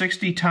 0 to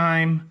 60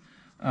 time,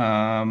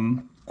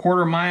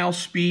 quarter mile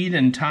speed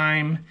and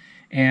time,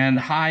 and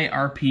high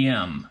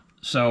RPM.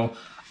 So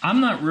I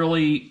don't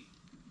really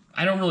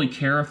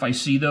care if I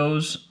see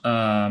those.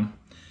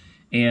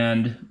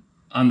 And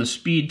on the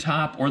speed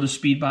top or the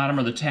speed bottom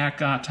or the tack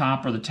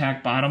top or the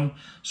tack bottom.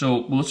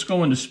 So let's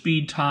go into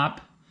speed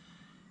top,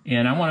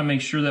 And I want to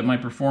make sure that my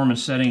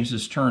performance settings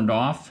is turned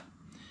off.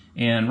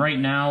 And right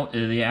now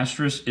the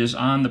asterisk is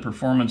on the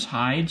performance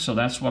hide, so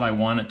that's what I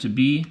want it to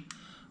be.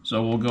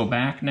 So we'll go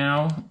back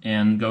now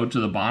and go to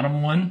the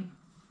bottom one.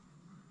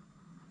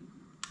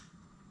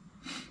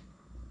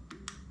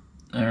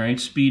 Alright,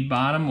 speed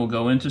bottom, we'll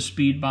go into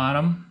speed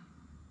bottom.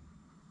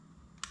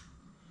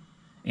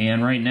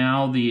 And right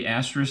now the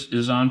asterisk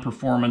is on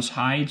performance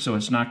hide, so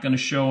it's not going to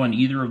show on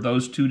either of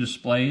those two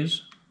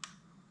displays.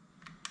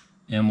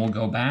 And we'll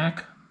go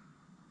back.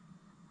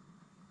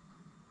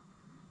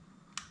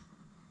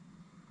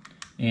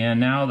 And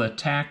now the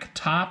tack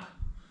top,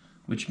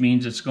 which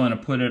means it's going to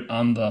put it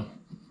on the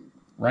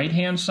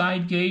right-hand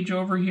side gauge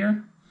over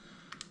here.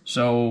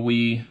 So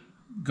we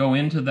go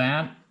into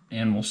that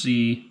and we'll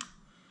see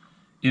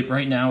it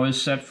right now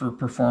is set for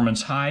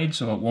performance hide,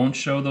 so it won't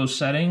show those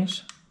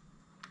settings.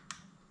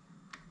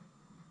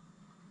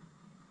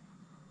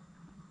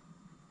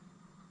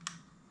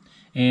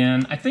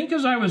 And I think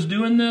as I was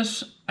doing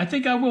this, I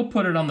think I will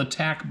put it on the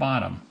tack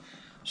bottom.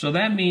 So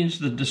that means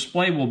the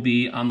display will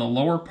be on the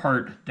lower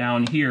part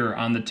down here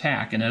on the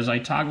tack. And as I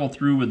toggle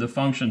through with the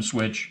function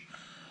switch,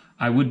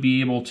 I would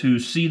be able to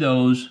see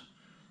those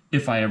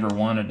if I ever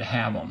wanted to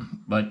have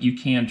them. But you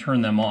can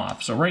turn them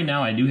off. So right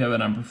now I do have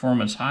it on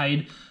performance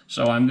hide.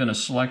 So I'm going to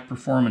select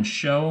performance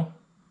show.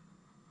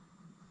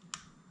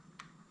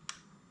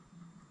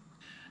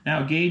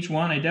 Now gauge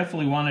 1, I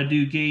definitely want to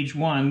do gauge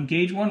 1.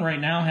 Gauge 1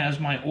 right now has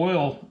my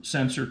oil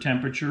sensor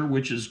temperature,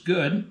 which is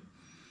good.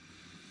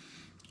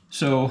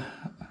 So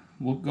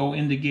we'll go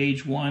into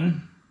gauge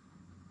 1,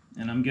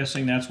 and I'm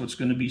guessing that's what's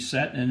going to be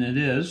set, and it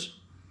is.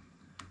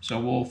 So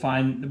we'll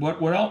find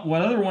what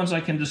other ones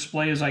I can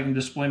display is I can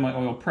display my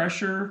oil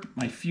pressure,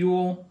 my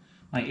fuel,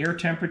 my air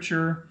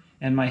temperature,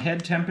 and my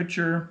head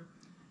temperature,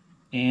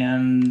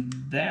 and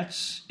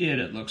that's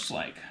it looks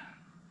like.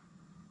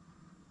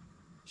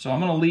 So I'm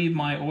going to leave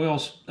my oil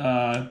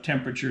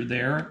temperature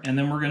there, and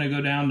then we're going to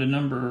go down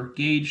to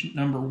gauge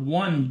number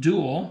 1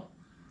 dual,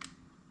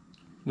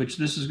 which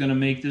this is going to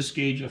make this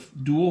gauge a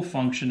dual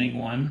functioning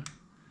one.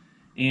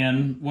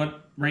 And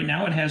right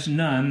now it has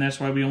none, that's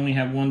why we only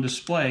have one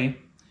display.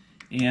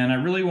 And I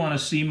really want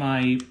to see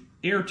my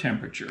air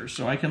temperature,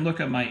 so I can look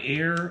at my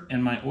air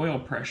and my oil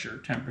pressure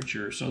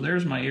temperature. So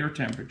there's my air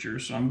temperature,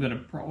 so I'm going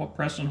to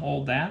press and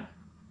hold that.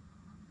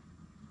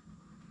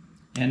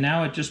 And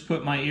now it just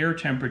put my air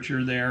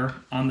temperature there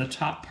on the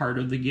top part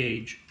of the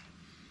gauge.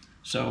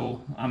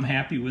 So I'm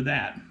happy with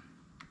that.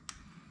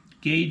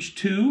 Gauge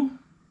 2,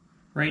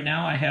 right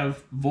now I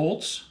have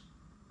volts.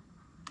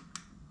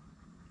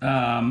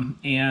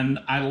 And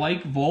I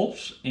like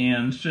volts,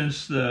 and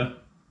since I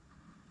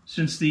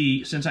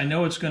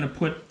know it's going to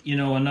put, you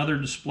know, another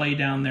display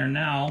down there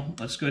now,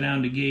 let's go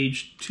down to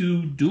gauge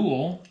 2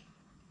 dual.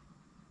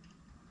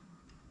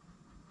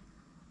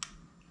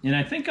 And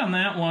I think on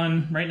that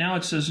one, right now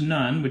it says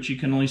none, which you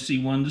can only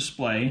see one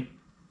display.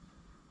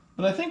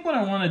 But I think what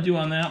I want to do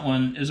on that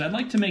one is I'd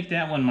like to make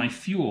that one my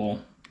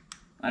fuel.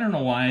 I don't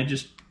know why, I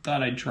just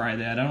thought I'd try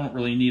that. I don't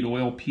really need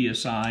oil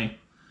PSI,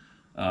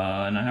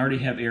 and I already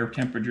have air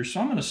temperature, so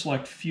I'm going to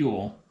select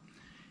fuel.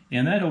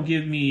 And that'll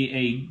give me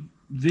a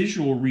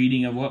visual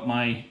reading of what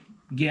my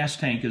gas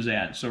tank is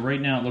at. So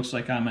right now it looks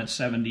like I'm at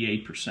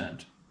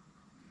 78%.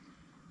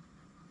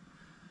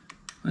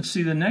 Let's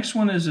see, the next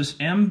one is this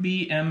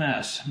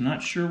MBMS. I'm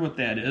not sure what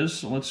that is,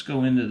 so let's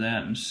go into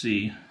that and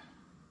see.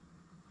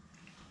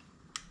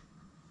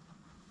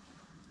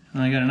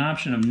 And I got an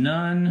option of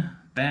none,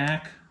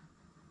 back,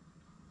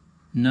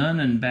 none,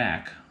 and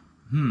back.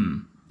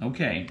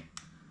 Okay.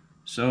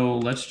 So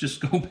let's just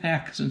go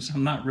back since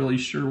I'm not really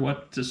sure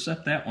what to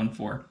set that one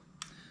for.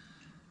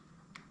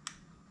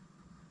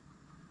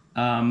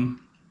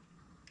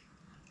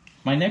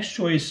 My next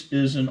choice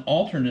is an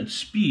alternate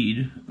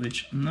speed,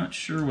 which I'm not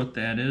sure what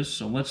that is,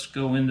 so let's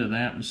go into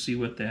that and see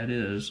what that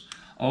is.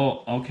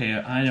 Oh, okay,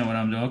 I know what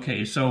I'm doing.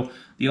 Okay, so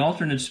the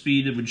alternate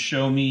speed, it would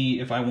show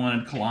me if I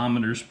wanted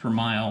kilometers per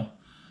mile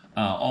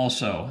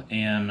also,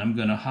 and I'm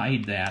going to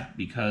hide that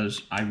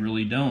because I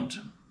really don't.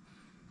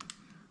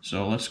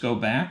 So let's go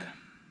back.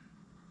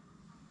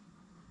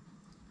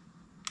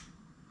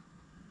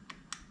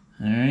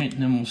 All right,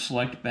 and then we'll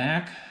select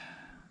back.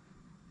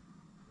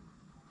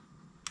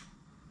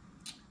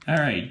 All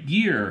right,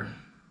 gear.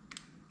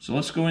 So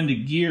let's go into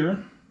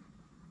gear.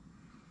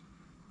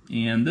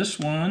 And this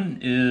one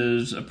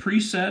is a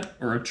preset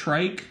or a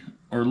trike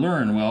or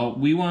learn. Well,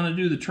 we want to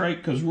do the trike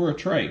because we're a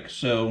trike.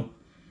 So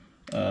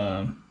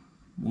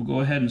we'll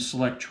go ahead and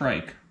select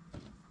trike.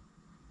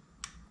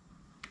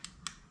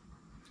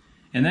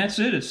 And that's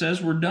it. It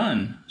says we're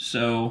done.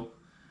 So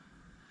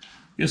I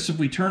guess if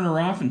we turn her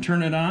off and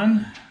turn it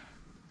on.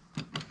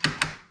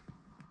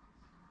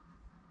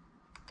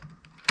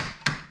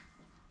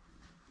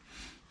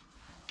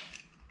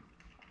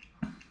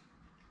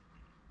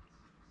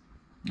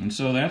 And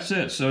so that's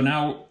it. So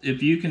now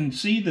if you can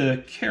see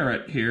the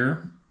caret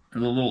here, or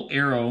the little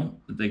arrow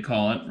that they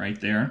call it right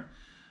there,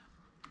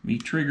 we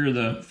trigger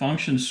the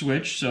function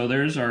switch. So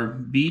there's our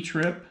B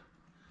trip,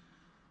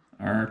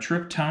 our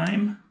trip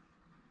time,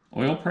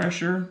 oil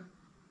pressure,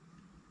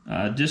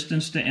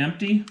 distance to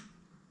empty,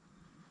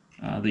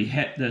 the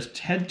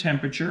head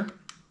temperature,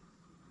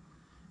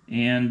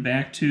 and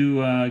back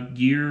to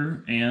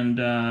gear and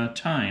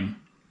time.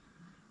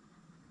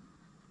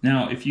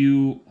 Now, if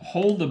you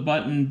hold the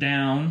button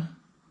down,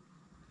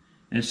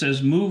 and it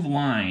says move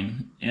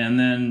line, and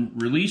then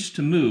release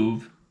to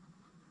move.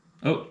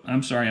 Oh,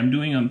 I'm sorry,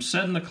 I'm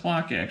setting the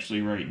clock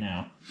actually right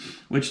now,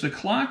 which the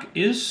clock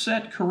is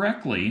set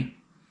correctly.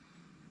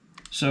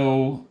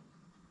 So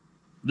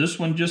this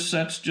one just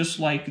sets just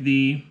like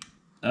the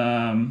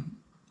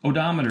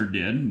odometer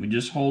did. We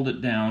just hold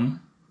it down.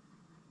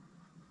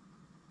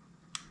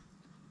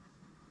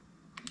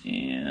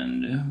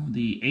 And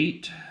the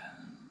 8.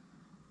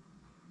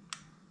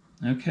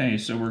 Okay,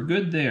 so we're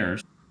good there.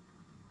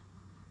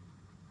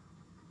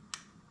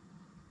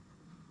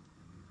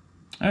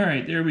 All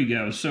right, there we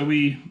go. So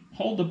we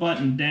hold the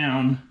button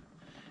down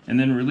and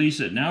then release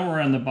it. Now we're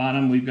on the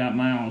bottom, we've got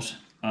miles,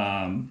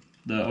 the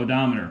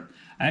odometer.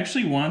 I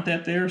actually want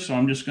that there, so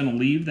I'm just gonna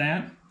leave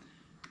that.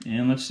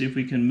 And let's see if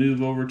we can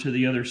move over to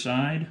the other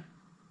side.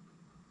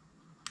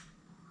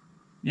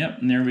 Yep,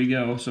 and there we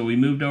go. So we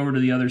moved over to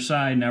the other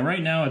side. Now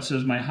right now it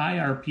says my high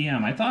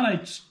RPM. I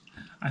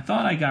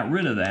thought I got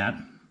rid of that.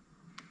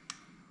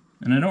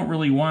 And I don't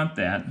really want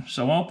that.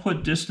 So I'll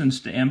put distance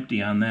to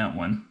empty on that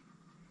one.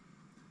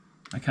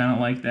 I kind of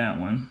like that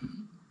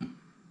one.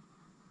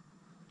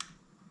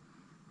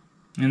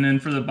 And then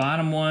for the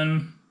bottom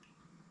one,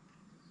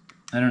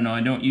 I don't know,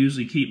 I don't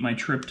usually keep my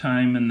trip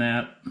time in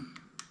that.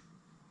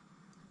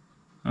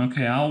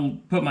 Okay, I'll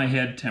put my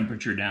head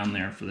temperature down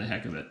there for the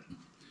heck of it.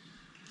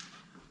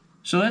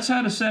 So that's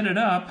how to set it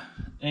up,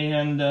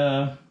 and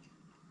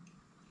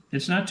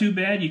it's not too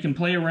bad. You can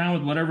play around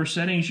with whatever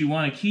settings you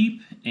want to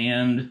keep,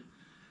 and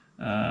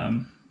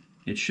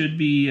it should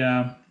be,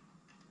 I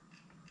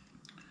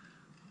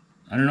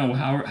don't know,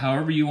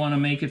 however you want to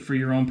make it for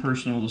your own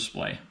personal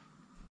display.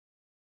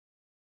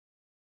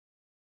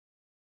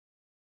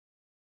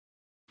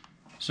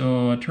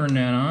 So I turn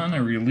that on, I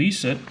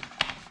release it,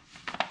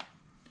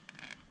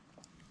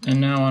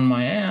 and now on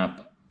my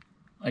app,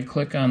 I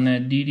click on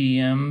that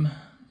DDM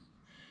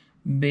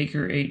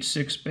Baker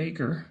 86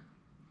 Baker,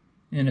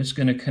 and it's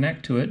going to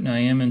connect to it, and I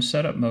am in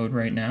setup mode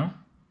right now.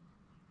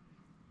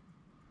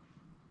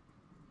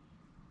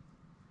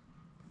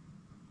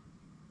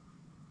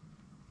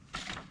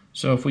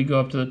 So if we go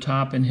up to the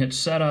top and hit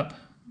setup,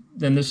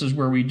 then this is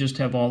where we just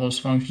have all those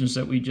functions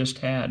that we just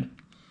had.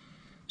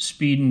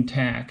 Speed and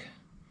tack.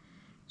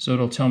 So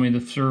it'll tell me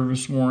the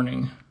service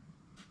warning.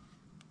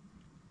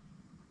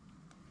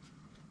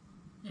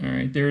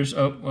 Alright, here's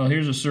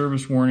a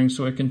service warning,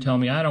 so it can tell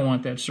me I don't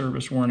want that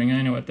service warning.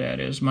 I know what that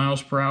is.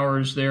 Miles per hour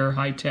is there.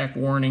 High-tech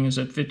warning is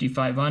at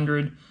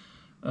 5,500.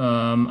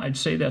 I'd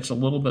say that's a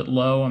little bit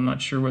low. I'm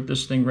not sure what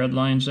this thing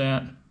redlines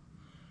at.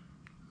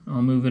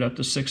 I'll move it up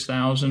to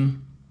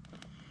 6,000.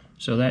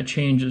 So that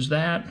changes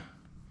that.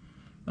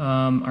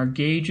 Our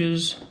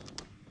gauges.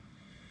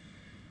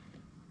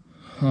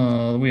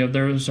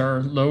 There's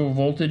our low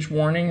voltage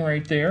warning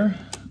right there.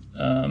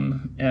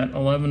 At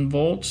 11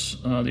 volts,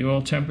 the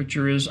oil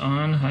temperature is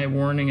on, high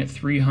warning at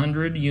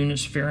 300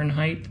 units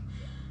Fahrenheit.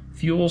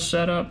 Fuel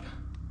setup,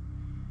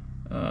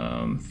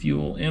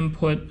 fuel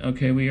input,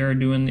 okay, we are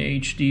doing the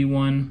HD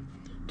one.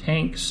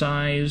 Tank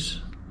size,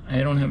 I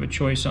don't have a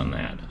choice on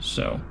that,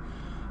 so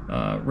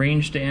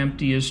range to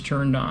empty is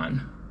turned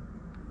on.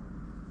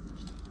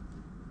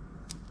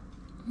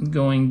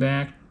 Going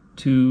back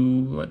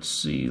to, let's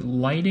see,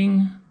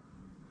 lighting.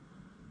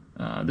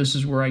 This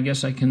is where I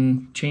guess I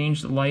can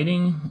change the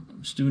lighting.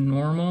 Let's do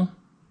normal.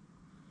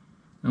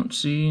 Don't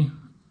see.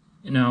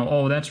 Now,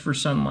 oh, that's for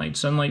sunlight.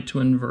 Sunlight to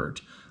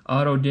invert.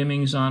 Auto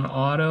dimming's on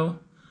auto.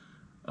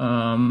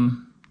 I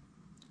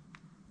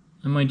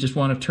might just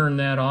want to turn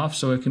that off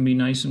so it can be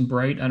nice and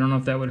bright. I don't know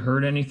if that would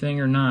hurt anything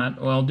or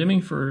not. Well,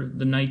 dimming for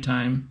the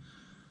nighttime.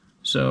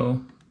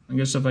 So I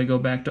guess if I go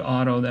back to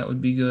auto, that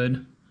would be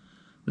good.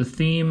 The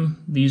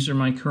theme, these are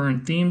my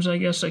current themes I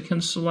guess I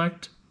can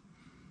select.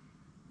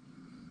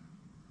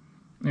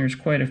 There's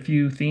quite a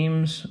few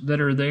themes that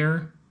are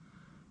there.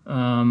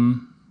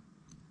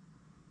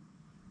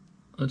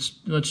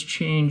 Let's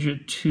change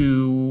it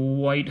to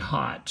white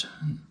hot.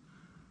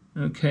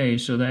 Okay,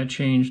 so that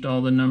changed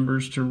all the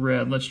numbers to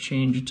red. Let's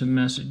change it to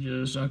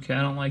messages. Okay,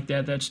 I don't like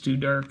that. That's too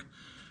dark.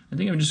 I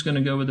think I'm just going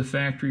to go with the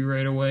factory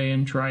right away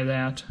and try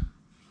that.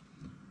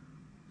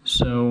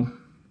 So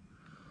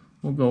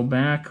we'll go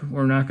back.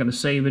 We're not going to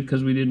save it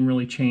because we didn't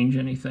really change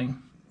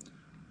anything.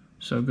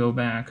 So go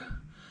back.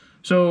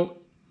 So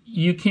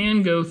you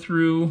can go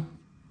through,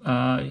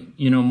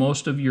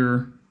 most of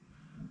your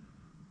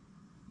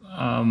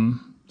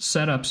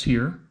setups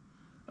here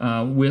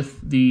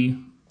with the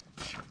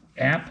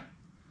app.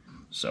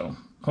 So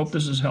hope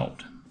this has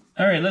helped.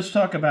 All right, let's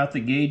talk about the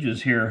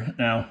gauges here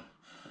now.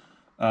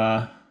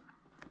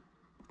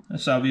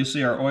 That's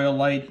obviously our oil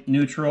light,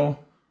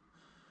 neutral,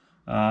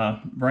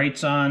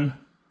 brights on.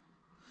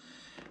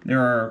 There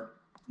are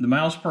the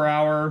miles per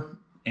hour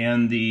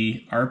and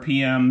the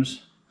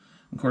RPMs.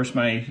 Of course,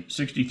 my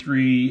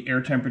 63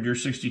 air temperature,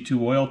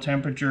 62 oil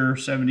temperature,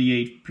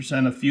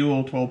 78% of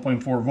fuel,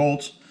 12.4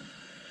 volts.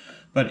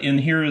 But in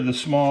here are the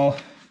small,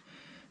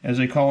 as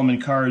they call them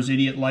in cars,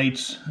 idiot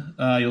lights.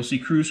 You'll see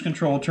cruise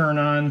control turn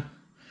on,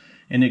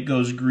 and it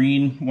goes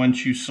green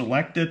once you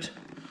select it.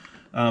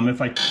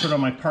 If I put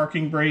on my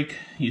parking brake,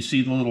 you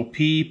see the little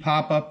P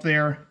pop up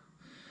there.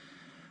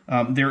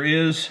 There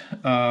is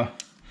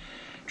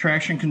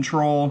traction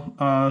control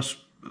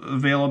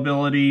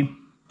availability.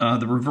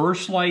 The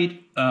reverse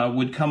light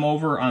would come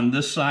over on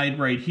this side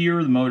right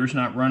here. The motor's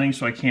not running,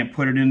 so I can't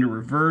put it into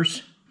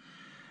reverse.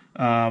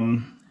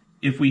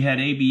 If we had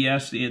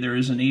ABS, there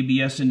is an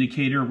ABS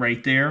indicator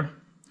right there.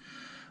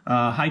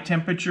 High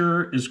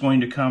temperature is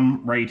going to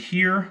come right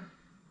here.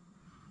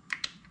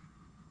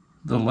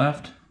 The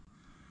left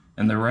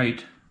and the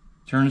right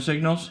turn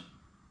signals.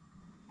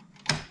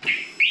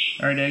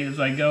 Alright, as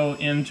I go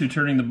into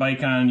turning the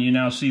bike on, you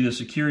now see the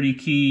security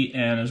key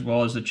and as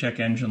well as the check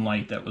engine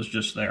light that was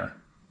just there.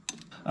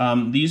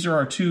 These are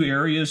our two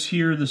areas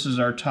here. This is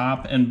our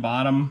top and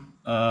bottom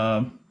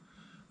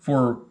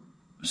for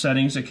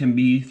settings that can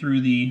be through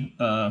the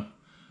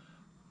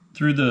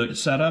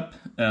setup.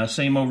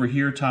 Same over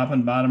here, top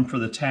and bottom for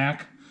the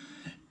tack.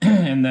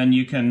 And then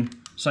you can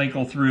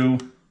cycle through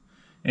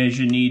as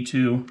you need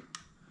to,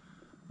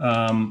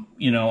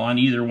 you know, on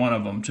either one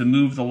of them. To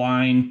move the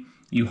line,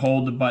 you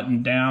hold the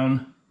button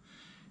down,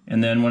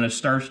 and then when it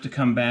starts to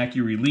come back,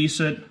 you release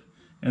it,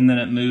 and then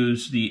it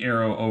moves the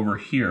arrow over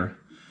here.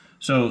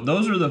 So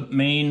those are the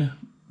main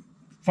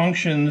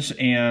functions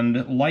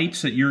and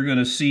lights that you're going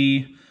to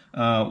see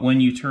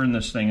when you turn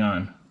this thing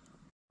on.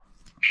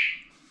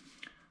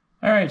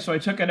 Alright, so I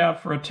took it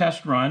out for a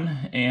test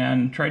run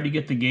and tried to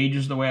get the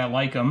gauges the way I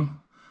like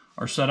them,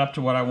 or set up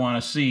to what I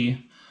want to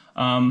see.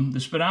 The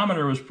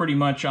speedometer was pretty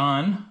much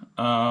on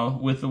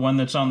with the one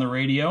that's on the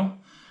radio,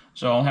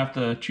 so I'll have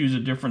to choose a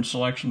different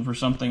selection for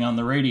something on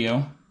the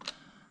radio.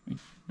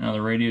 Now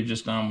the radio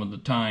just on with the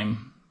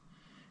time,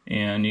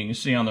 and you can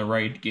see on the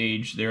right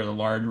gauge there, the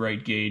large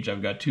right gauge,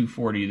 I've got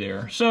 240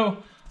 there.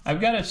 So I've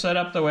got it set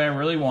up the way I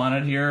really want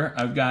it here.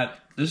 I've got,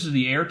 this is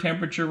the air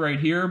temperature right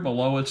here,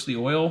 below it's the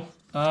oil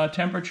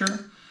temperature.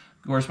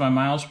 Of course, my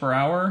miles per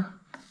hour.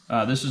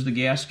 This is the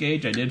gas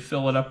gauge. I did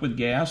fill it up with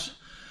gas.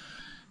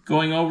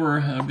 Going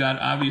over, I've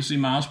got obviously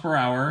miles per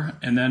hour,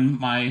 and then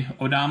my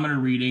odometer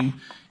reading,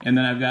 and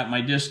then I've got my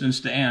distance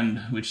to end,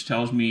 which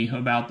tells me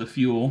about the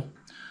fuel.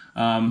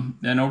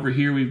 Then over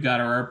here we've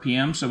got our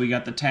RPM, so we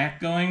got the tack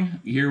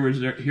going. Here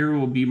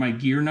will be my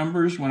gear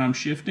numbers when I'm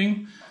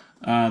shifting,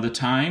 the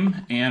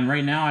time, and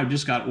right now I've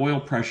just got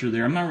oil pressure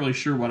there. I'm not really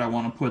sure what I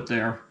want to put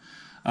there.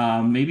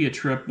 Maybe a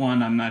trip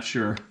one, I'm not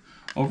sure.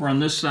 Over on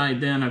this side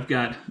then, I've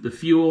got the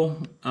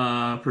fuel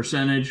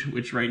percentage,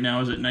 which right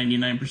now is at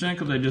 99%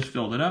 because I just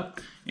filled it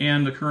up,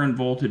 and the current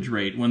voltage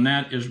rate. When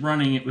that is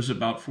running, it was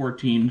about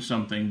 14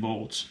 something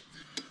volts.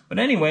 But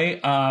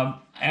anyway,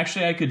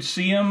 actually I could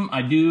see them.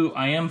 I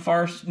am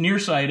far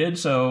nearsighted,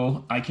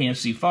 so I can't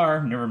see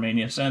far. Never made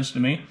any sense to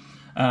me.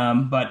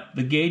 But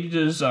the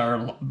gauges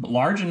are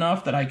large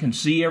enough that I can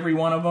see every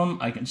one of them.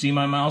 I can see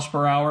my miles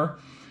per hour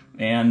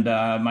and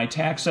my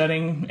tack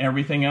setting,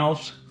 everything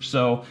else.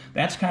 So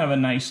that's kind of a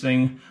nice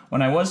thing.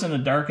 When I was in a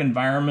dark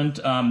environment,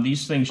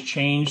 these things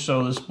changed,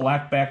 so this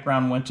black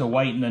background went to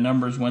white and the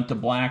numbers went to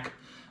black.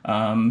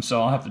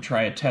 So I'll have to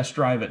try a test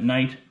drive at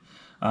night.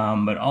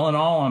 But all in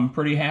all, I'm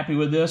pretty happy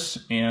with this,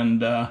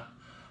 and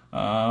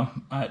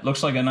it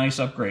looks like a nice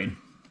upgrade.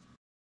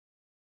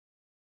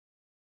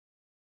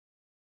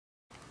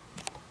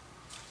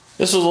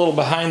 This is a little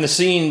behind the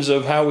scenes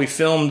of how we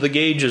filmed the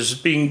gauges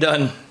being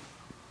done.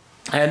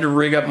 I had to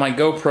rig up my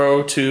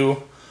GoPro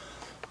to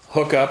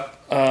hook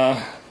up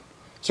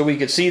so we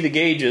could see the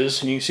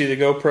gauges, and you can see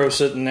the GoPro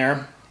sitting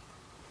there,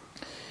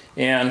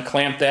 and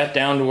clamp that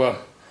down to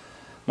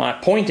my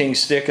pointing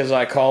stick, as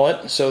I call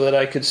it, so that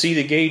I could see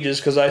the gauges,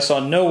 because I saw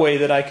no way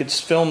that I could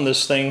film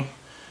this thing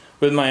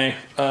with my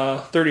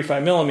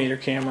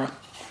 35mm camera.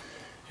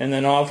 And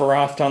then off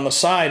on the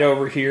side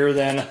over here,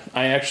 then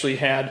I actually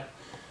had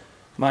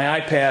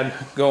my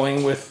iPad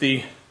going with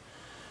the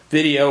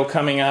video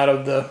coming out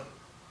of the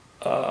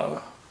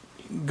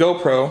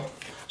GoPro,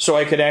 so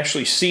I could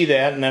actually see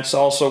that, and that's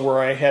also where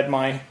I had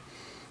my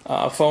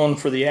phone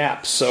for the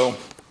apps. So a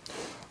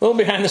little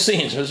behind the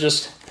scenes. It was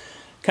just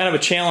kind of a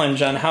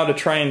challenge on how to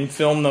try and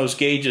film those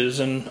gauges,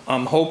 and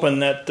I'm hoping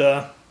that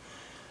that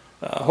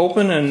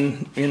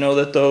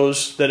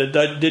those that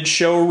it did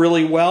show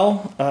really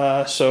well.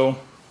 So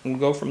we'll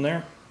go from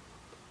there.